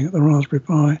like sitting at the Raspberry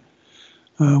Pi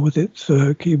with its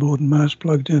keyboard and mouse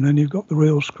plugged in, and you've got the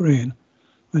real screen,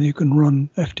 and you can run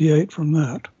FT8 from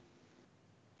that.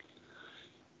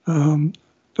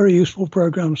 Very useful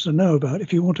programs to know about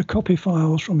if you want to copy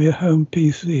files from your home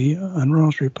PC and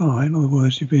Raspberry Pi. In other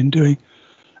words, you've been doing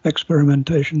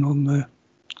experimentation on the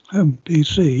home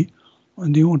PC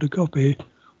and you want to copy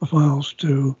the files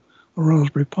to a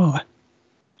Raspberry Pi.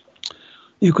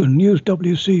 You can use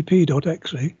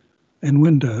wcp.exe in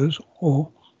Windows or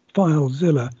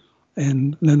FileZilla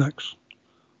in Linux,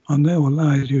 and they will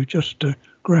allow you just to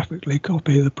graphically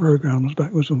copy the programs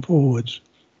backwards and forwards.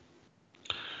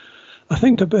 A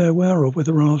thing to be aware of with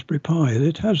the Raspberry Pi is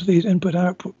it has these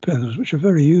input-output pins, which are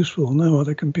very useful. No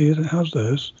other computer has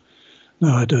those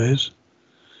nowadays.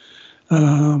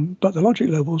 But the logic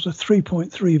levels are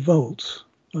 3.3 volts,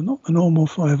 and not the normal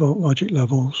 5-volt logic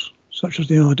levels, such as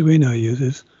the Arduino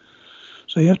uses.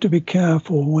 So you have to be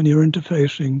careful when you're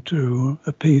interfacing to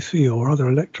a PC or other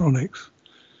electronics.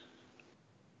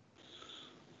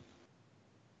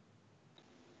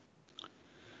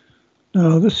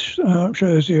 Now this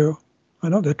shows you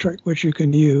another trick which you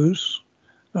can use.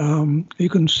 You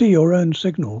can see your own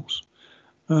signals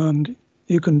And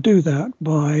you can do that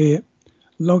by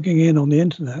logging in on the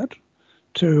internet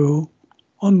to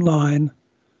online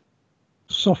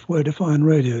software-defined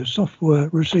radios, software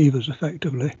receivers,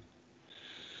 effectively.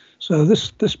 So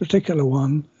this particular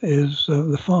one is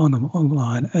the Farnham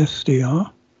Online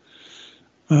SDR,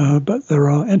 but there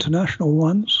are international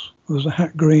ones. There's a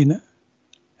Hat Green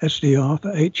SDR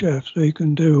for HF, so you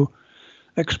can do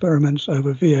experiments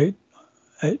over VHF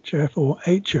or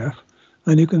HF,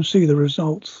 and you can see the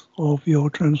results of your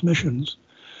transmissions.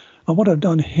 And what I've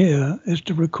done here is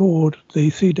to record the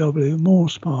CW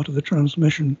Morse part of the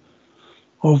transmission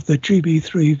of the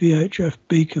GB3 VHF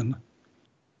beacon.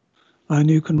 And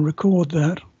you can record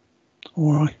that,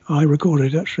 or I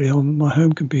recorded it actually on my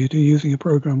home computer using a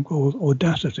program called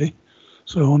Audacity,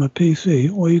 so on a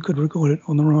PC, or you could record it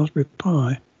on the Raspberry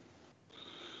Pi.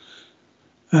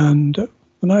 And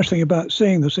the nice thing about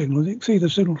seeing the signal, you can see the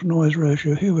signal to noise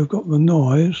ratio. Here we've got the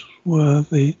noise where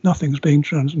nothing's being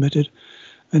transmitted,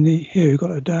 and here you've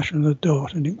got a dash and a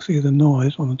dot, and you can see the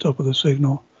noise on the top of the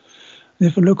signal. And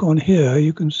if you look on here,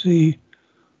 you can see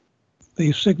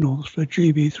the signals for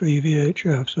GB3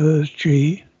 VHF. So there's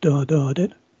G,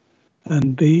 da-da-dit,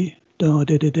 and B,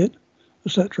 da-did-it,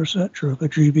 etc., etc., for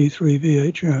GB3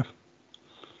 VHF.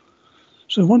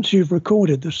 So once you've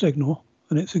recorded the signal,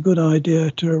 and it's a good idea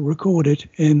to record it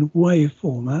in WAV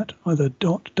format, either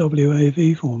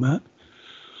 .wav format,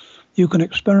 you can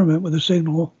experiment with the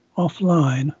signal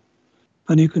offline,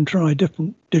 and you can try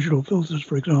different digital filters,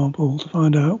 for example, to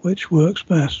find out which works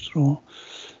best, or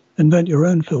invent your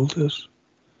own filters.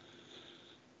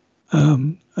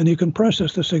 And you can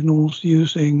process the signals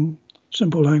using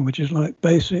simple languages like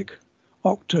BASIC,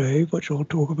 Octave, which I'll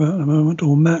talk about in a moment,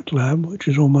 or MATLAB, which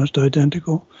is almost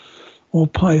identical, or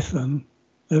Python.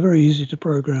 They're very easy to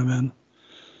program in.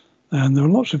 And there are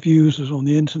lots of users on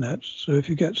the internet, so if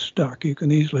you get stuck, you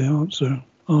can easily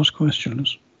ask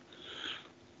questions.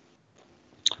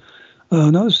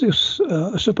 Now this is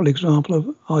a simple example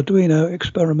of Arduino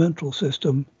experimental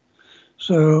system.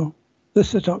 So this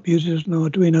setup uses an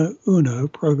Arduino Uno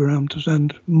program to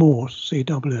send Morse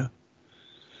CW.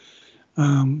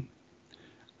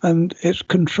 And it's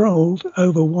controlled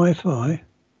over Wi-Fi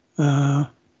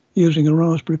using a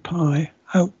Raspberry Pi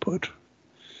output.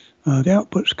 The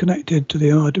output's connected to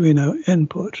the Arduino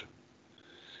input.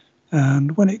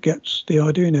 And when the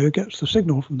Arduino gets the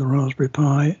signal from the Raspberry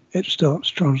Pi, it starts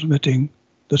transmitting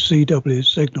the CW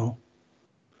signal.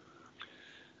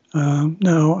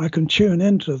 Now I can tune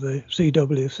into the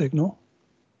CW signal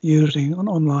using an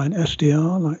online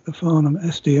SDR like the Farnham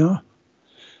SDR.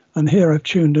 And here I've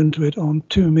tuned into it on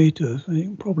 2 meters, and you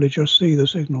can probably just see the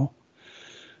signal.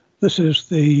 This is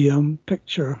the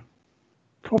picture.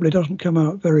 Probably doesn't come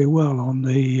out very well on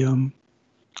the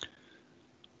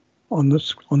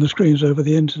screens over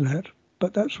the internet,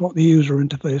 but that's what the user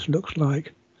interface looks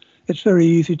like. It's very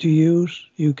easy to use.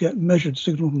 You get measured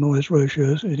signal to noise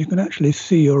ratios, and you can actually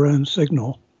see your own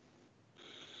signal.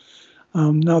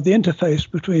 Now the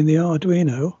interface between the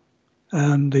Arduino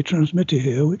and the transmitter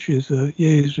here, which is a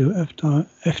Yaesu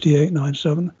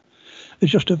FT897, is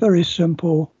just a very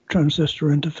simple transistor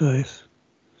interface.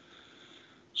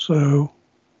 So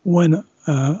when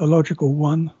a logical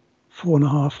 1,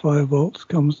 4.5, 5 volts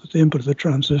comes to the input of the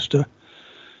transistor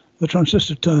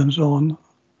turns on,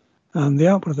 and the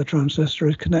output of the transistor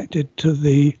is connected to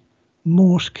the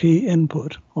Morse key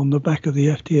input on the back of the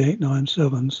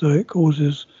FT897, so it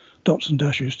causes dots and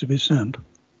dashes to be sent.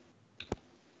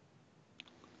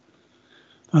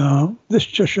 This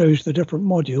just shows the different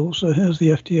modules. So here's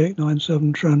the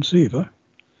FT897 transceiver,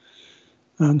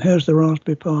 and here's the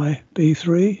Raspberry Pi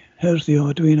B3, here's the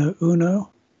Arduino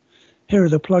Uno. Here are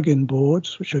the plug-in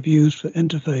boards, which I've used for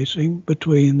interfacing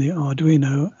between the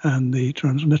Arduino and the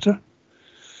transmitter.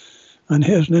 And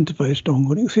here's an interface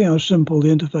dongle. You can see how simple the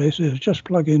interface is, just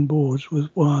plug-in boards with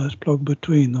wires plugged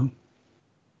between them.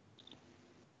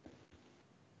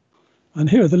 And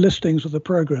here are the listings of the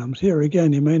programs. Here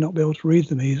again, you may not be able to read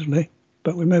them easily,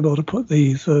 but we may be able to put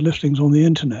these listings on the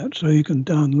internet, so you can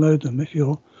download them if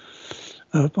you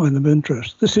find them of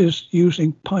interest. This is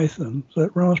using Python, so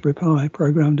Raspberry Pi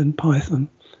programmed in Python.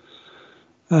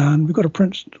 And we've got a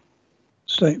print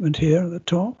statement here at the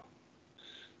top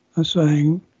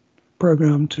saying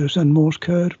program to send Morse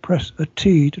code, press a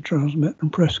T to transmit,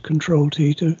 and press Control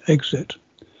T to exit.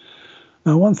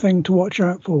 Now, one thing to watch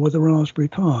out for with the Raspberry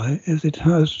Pi is it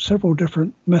has several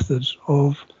different methods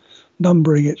of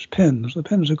numbering its pins. The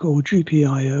pins are called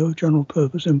GPIO, General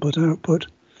Purpose Input Output,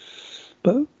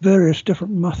 but various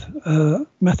different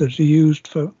methods are used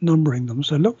for numbering them.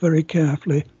 So look very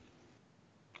carefully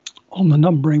on the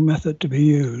numbering method to be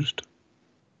used.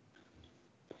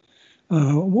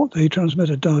 what the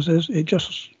transmitter does is it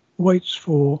just waits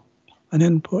for an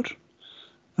input,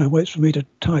 waits for me to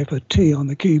type a T on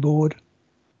the keyboard.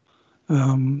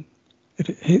 If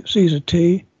it sees a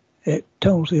T, it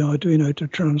tells the Arduino to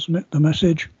transmit the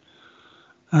message,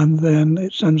 and then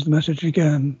it sends the message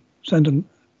again.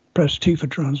 Press T for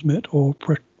transmit, or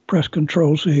press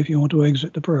Control C if you want to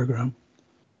exit the program.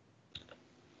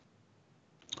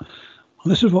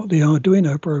 This is what the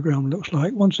Arduino program looks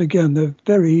like. Once again, they're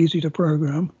very easy to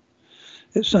program.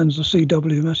 It sends the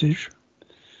CW message,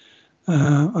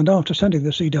 and after sending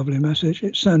the CW message,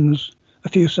 it sends a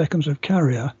few seconds of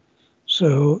carrier,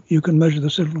 so you can measure the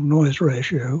signal-noise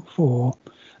ratio for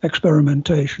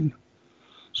experimentation.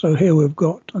 So here we've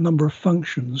got a number of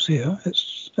functions here.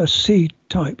 It's a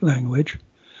C-type language,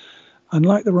 and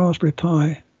like the Raspberry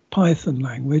Pi Python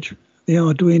language, the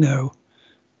Arduino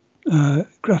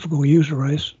graphical user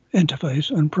interface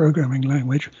and programming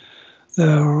language,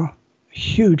 there are a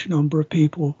huge number of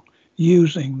people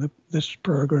using this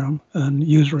program and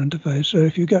user interface. So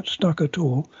if you get stuck at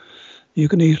all, you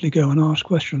can easily go and ask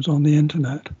questions on the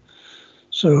internet.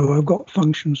 So I've got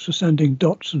functions for sending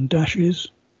dots and dashes,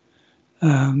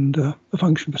 and a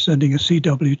function for sending a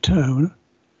CW tone.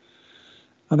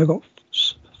 And I've got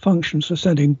functions for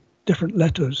sending different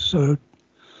letters. So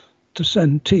to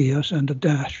send T, I send a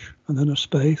dash and then a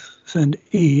space. Send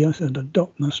E, I send a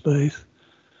dot and a space.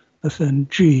 I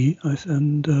send G, I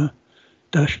send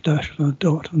dash, dash, and a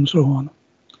dot, and so on.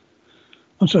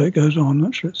 And so it goes on.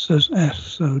 Actually, it says S,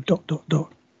 so dot, dot,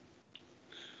 dot.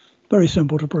 Very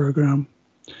simple to program.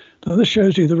 Now this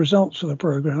shows you the results of the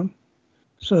program.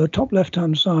 So the top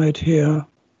left-hand side here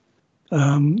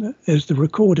is the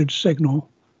recorded signal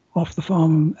off the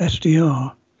farm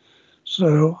SDR.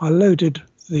 So I loaded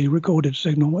the recorded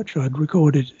signal, which I'd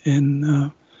recorded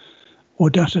in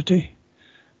Audacity,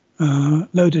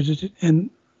 recorded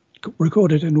in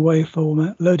WAV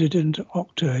format, loaded it into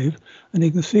Octave, and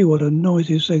you can see what a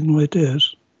noisy signal it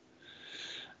is.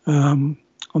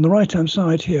 On the right-hand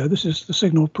side here, this is the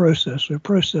signal process. We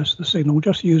process the signal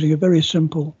just using a very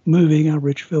simple moving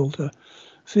average filter.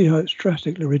 See how it's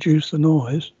drastically reduced the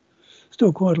noise.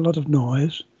 Still quite a lot of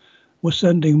noise. We're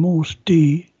sending Morse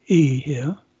DE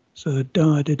here, so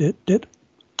da did it did.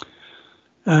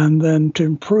 And then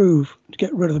to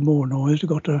get rid of the more noise, we've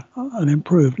got an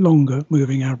improved longer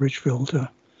moving average filter.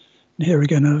 And here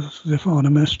again is the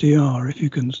Farnham SDR, if you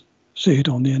can see it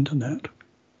on the internet.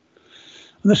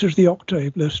 And this is the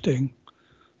Octave listing.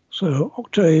 So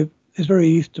Octave is very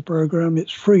easy to program.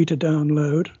 It's free to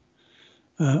download,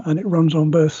 and it runs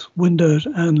on both Windows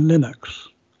and Linux.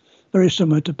 Very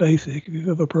similar to BASIC, if you've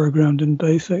ever programmed in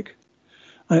BASIC.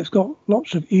 And it's got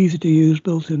lots of easy-to-use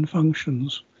built-in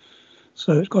functions.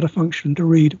 So it's got a function to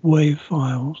read WAV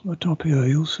files. At the top here,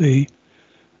 you'll see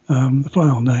the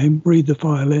file name. Read the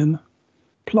file in,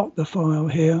 plot the file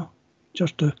here.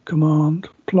 Just a command,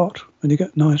 plot, and you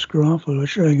get a nice graph I was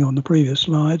showing you on the previous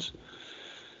slides.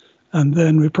 And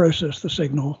then we process the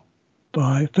signal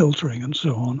by filtering and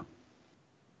so on.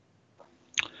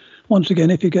 Once again,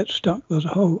 if you get stuck, there's a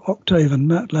whole Octave and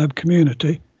MATLAB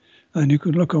community, and you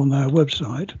can look on their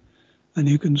website and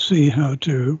you can see how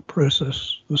to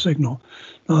process the signal.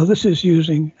 Now this is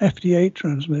using FT8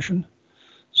 transmission.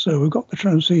 So we've got the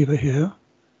transceiver here.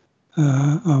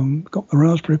 Got the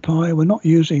Raspberry Pi. We're not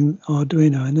using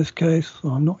Arduino in this case, so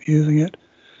I'm not using it.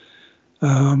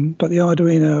 But the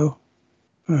Arduino,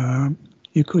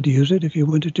 you could use it if you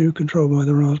wanted to, controlled by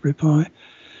the Raspberry Pi.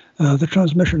 The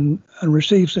transmission and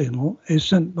receive signal is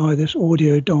sent by this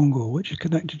audio dongle, which is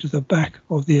connected to the back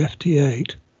of the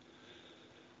FT8.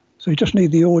 So you just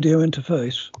need the audio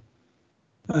interface,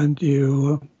 and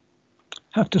you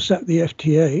have to set the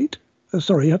FT8.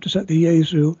 You have to set the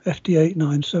Yaesu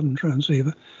FT897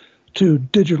 transceiver to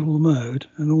digital mode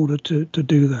in order to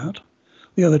do that.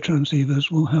 The other transceivers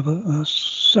will have a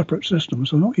separate system,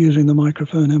 so not using the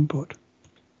microphone input.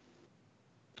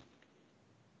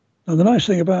 Now, the nice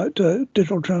thing about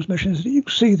digital transmission is that you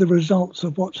can see the results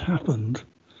of what's happened.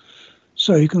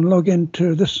 So you can log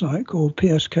into this site called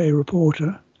PSK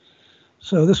Reporter.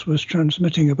 So this was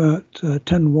transmitting about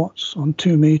 10 watts on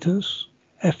 2 meters,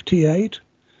 FT8.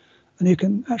 And you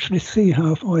can actually see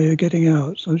how far you're getting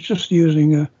out. So it's just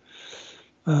using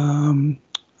a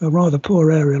rather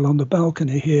poor aerial on the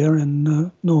balcony here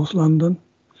in North London.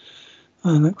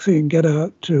 And so you can get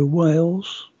out to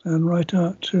Wales and right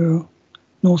out to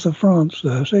north of France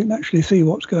there. So you can actually see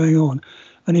what's going on.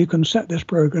 And you can set this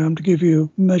program to give you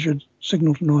measured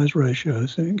signal-to-noise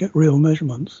ratios, so you can get real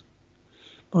measurements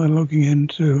by logging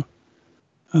into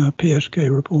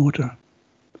PSK Reporter.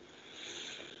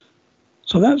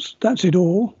 So that's it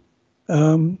all.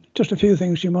 Just a few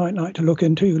things you might like to look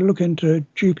into. You can look into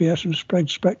GPS and spread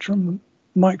spectrum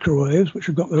microwaves, which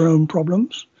have got their own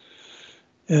problems.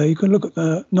 You can look at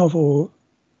the novel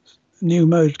new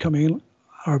modes coming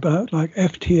are about, like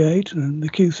FT8 and the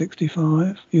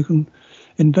Q65. You can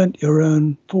invent your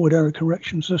own forward error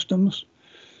correction systems.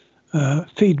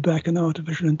 Feedback and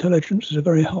artificial intelligence is a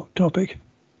very hot topic.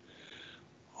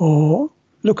 Or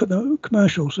look at the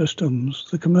commercial systems.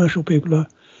 The commercial people are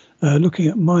looking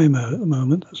at MIMO at the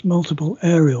moment. That's multiple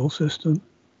aerial system.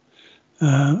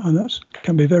 And that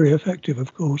can be very effective,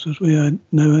 of course, as we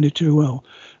know only too well.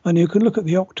 And you can look at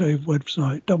the Octave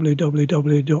website,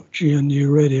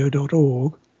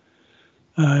 www.gnuradio.org.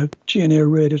 GNU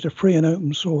Radio is a free and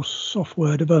open source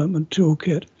software development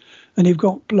toolkit. And you've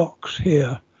got blocks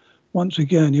here. Once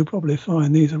again, you'll probably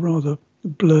find these are rather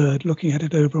blurred looking at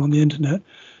it over on the internet.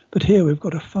 But here we've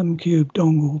got a FunCube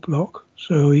dongle block.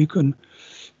 So you can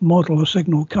model a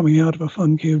signal coming out of a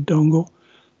FunCube dongle,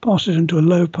 pass it into a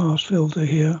low-pass filter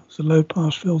here. It's a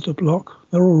low-pass filter block.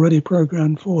 They're already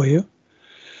programmed for you.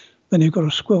 Then you've got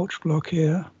a squelch block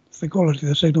here. If the quality of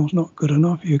the signal's not good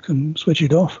enough, you can switch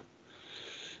it off.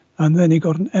 And then you've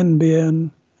got an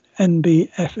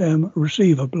NBFM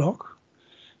receiver block.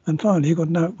 And finally, you've got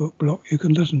an output block. You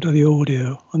can listen to the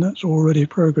audio, and that's already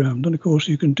programmed. And of course,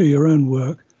 you can do your own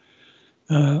work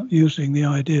using the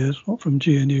ideas from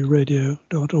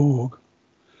GNURadio.org.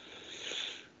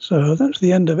 So that's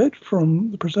the end of it from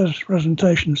the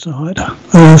presentation side. I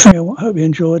hope you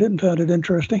enjoyed it and found it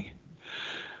interesting.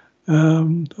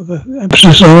 The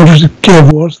emphasis I wanted to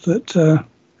give was that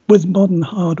with modern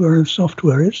hardware and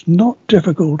software, it's not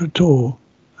difficult at all.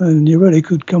 And you really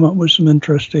could come up with some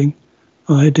interesting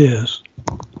ideas.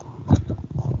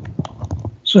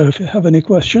 So if you have any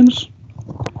questions,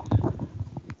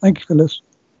 thank you for listening.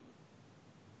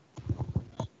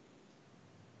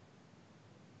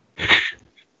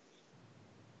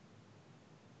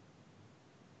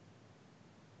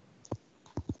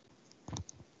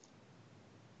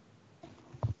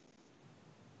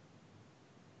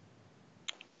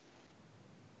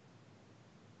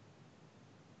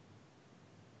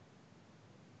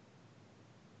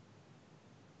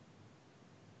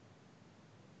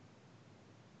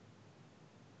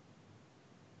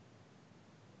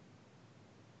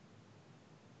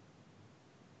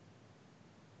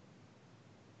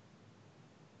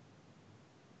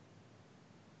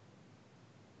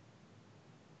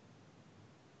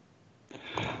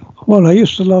 Well, I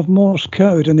used to love Morse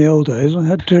code in the old days. I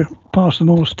had to pass the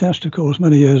Morse test, of course,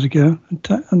 many years ago.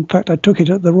 In fact, I took it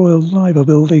at the Royal Liver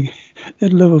Building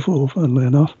in Liverpool, funnily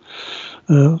enough.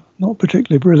 Not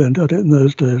particularly brilliant at it in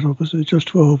those days, obviously, just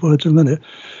 12 words a minute.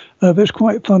 But it's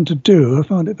quite fun to do. I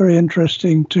found it very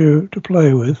interesting to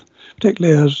play with,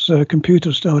 particularly as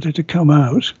computers started to come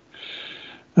out,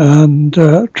 and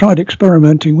tried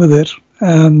experimenting with it.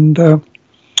 And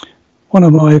one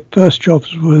of my first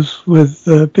jobs was with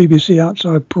BBC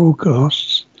Outside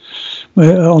Broadcasts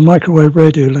on microwave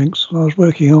radio links. I was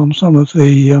working on some of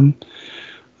the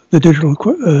digital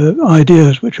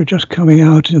ideas which were just coming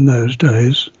out in those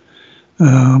days. We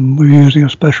were using a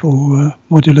special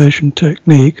modulation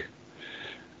technique,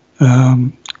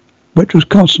 which was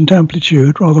constant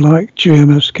amplitude, rather like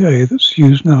GMSK that's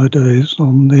used nowadays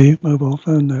on the mobile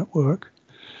phone network.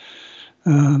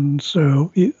 And so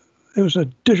it was a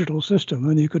digital system,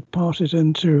 and you could pass it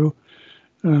into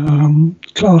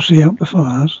Class C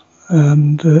amplifiers,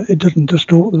 and it didn't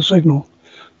distort the signal.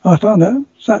 I found that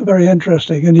very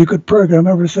interesting, and you could program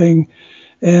everything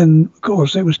in, of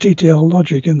course, it was TTL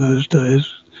logic in those days.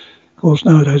 Of course,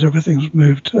 nowadays everything's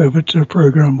moved over to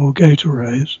programmable gate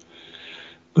arrays,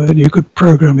 but you could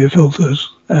program your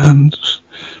filters and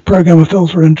program a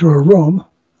filter into a ROM,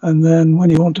 and then when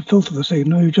you want to filter the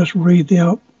signal, you just read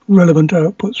the relevant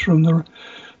outputs from the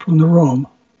ROM.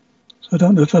 So I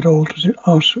don't know if that alters it.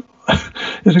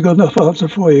 Is a good enough answer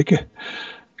for you?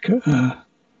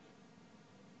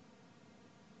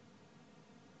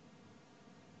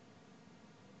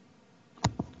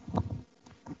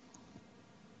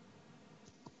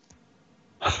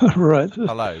 Right.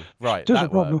 Hello. Right.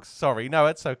 That works. Sorry. No,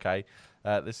 it's okay.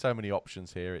 There's so many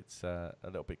options here. It's a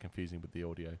little bit confusing with the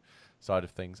audio side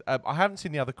of things. I haven't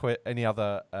seen any other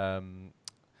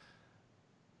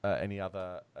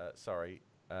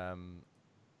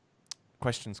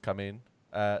questions come in.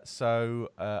 So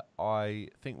I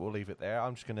think we'll leave it there.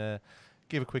 I'm just going to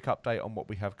give a quick update on what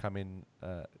we have coming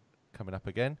up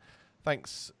again.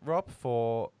 Thanks, Rob,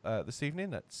 for this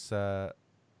evening. It's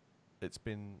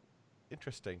been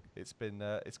interesting. It's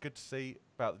good to see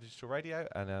about the digital radio,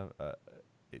 and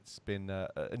it's been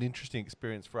an interesting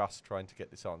experience for us trying to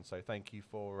get this on. So thank you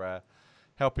for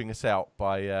helping us out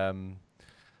by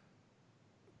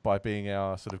being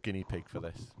our sort of guinea pig for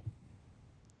this.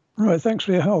 Right, thanks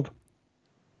for your help.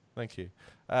 Thank you.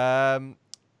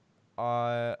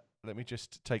 Let me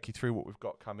just take you through what we've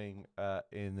got coming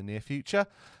in the near future.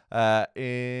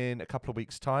 In a couple of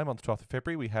weeks' time, on the 12th of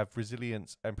February, we have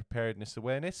Resilience and Preparedness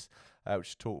Awareness, which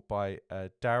is taught by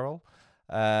Daryl.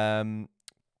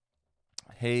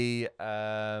 He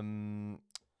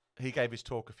gave his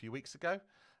talk a few weeks ago,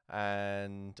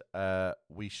 and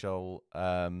we shall...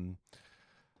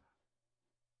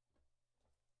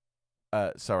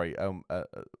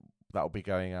 that will be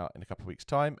going out in a couple of weeks'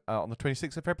 time. On the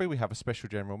 26th of February, we have a special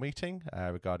general meeting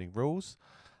regarding rules.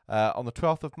 On the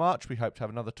 12th of March, we hope to have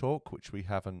another talk, which we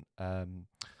haven't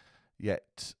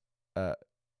yet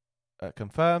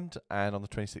confirmed. And on the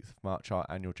 26th of March, our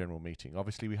annual general meeting.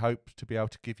 Obviously, we hope to be able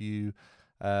to give you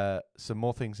some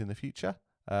more things in the future.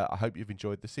 I hope you've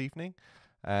enjoyed this evening.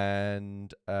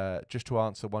 And just to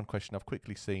answer one question I've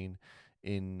quickly seen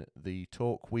in the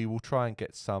talk, we will try and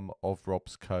get some of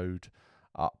Rob's code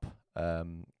up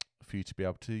for you to be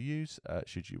able to use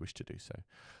should you wish to do so.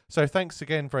 So thanks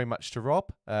again very much to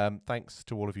Rob. Thanks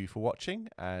to all of you for watching,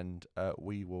 and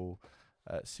we will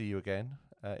see you again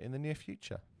in the near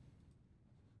future.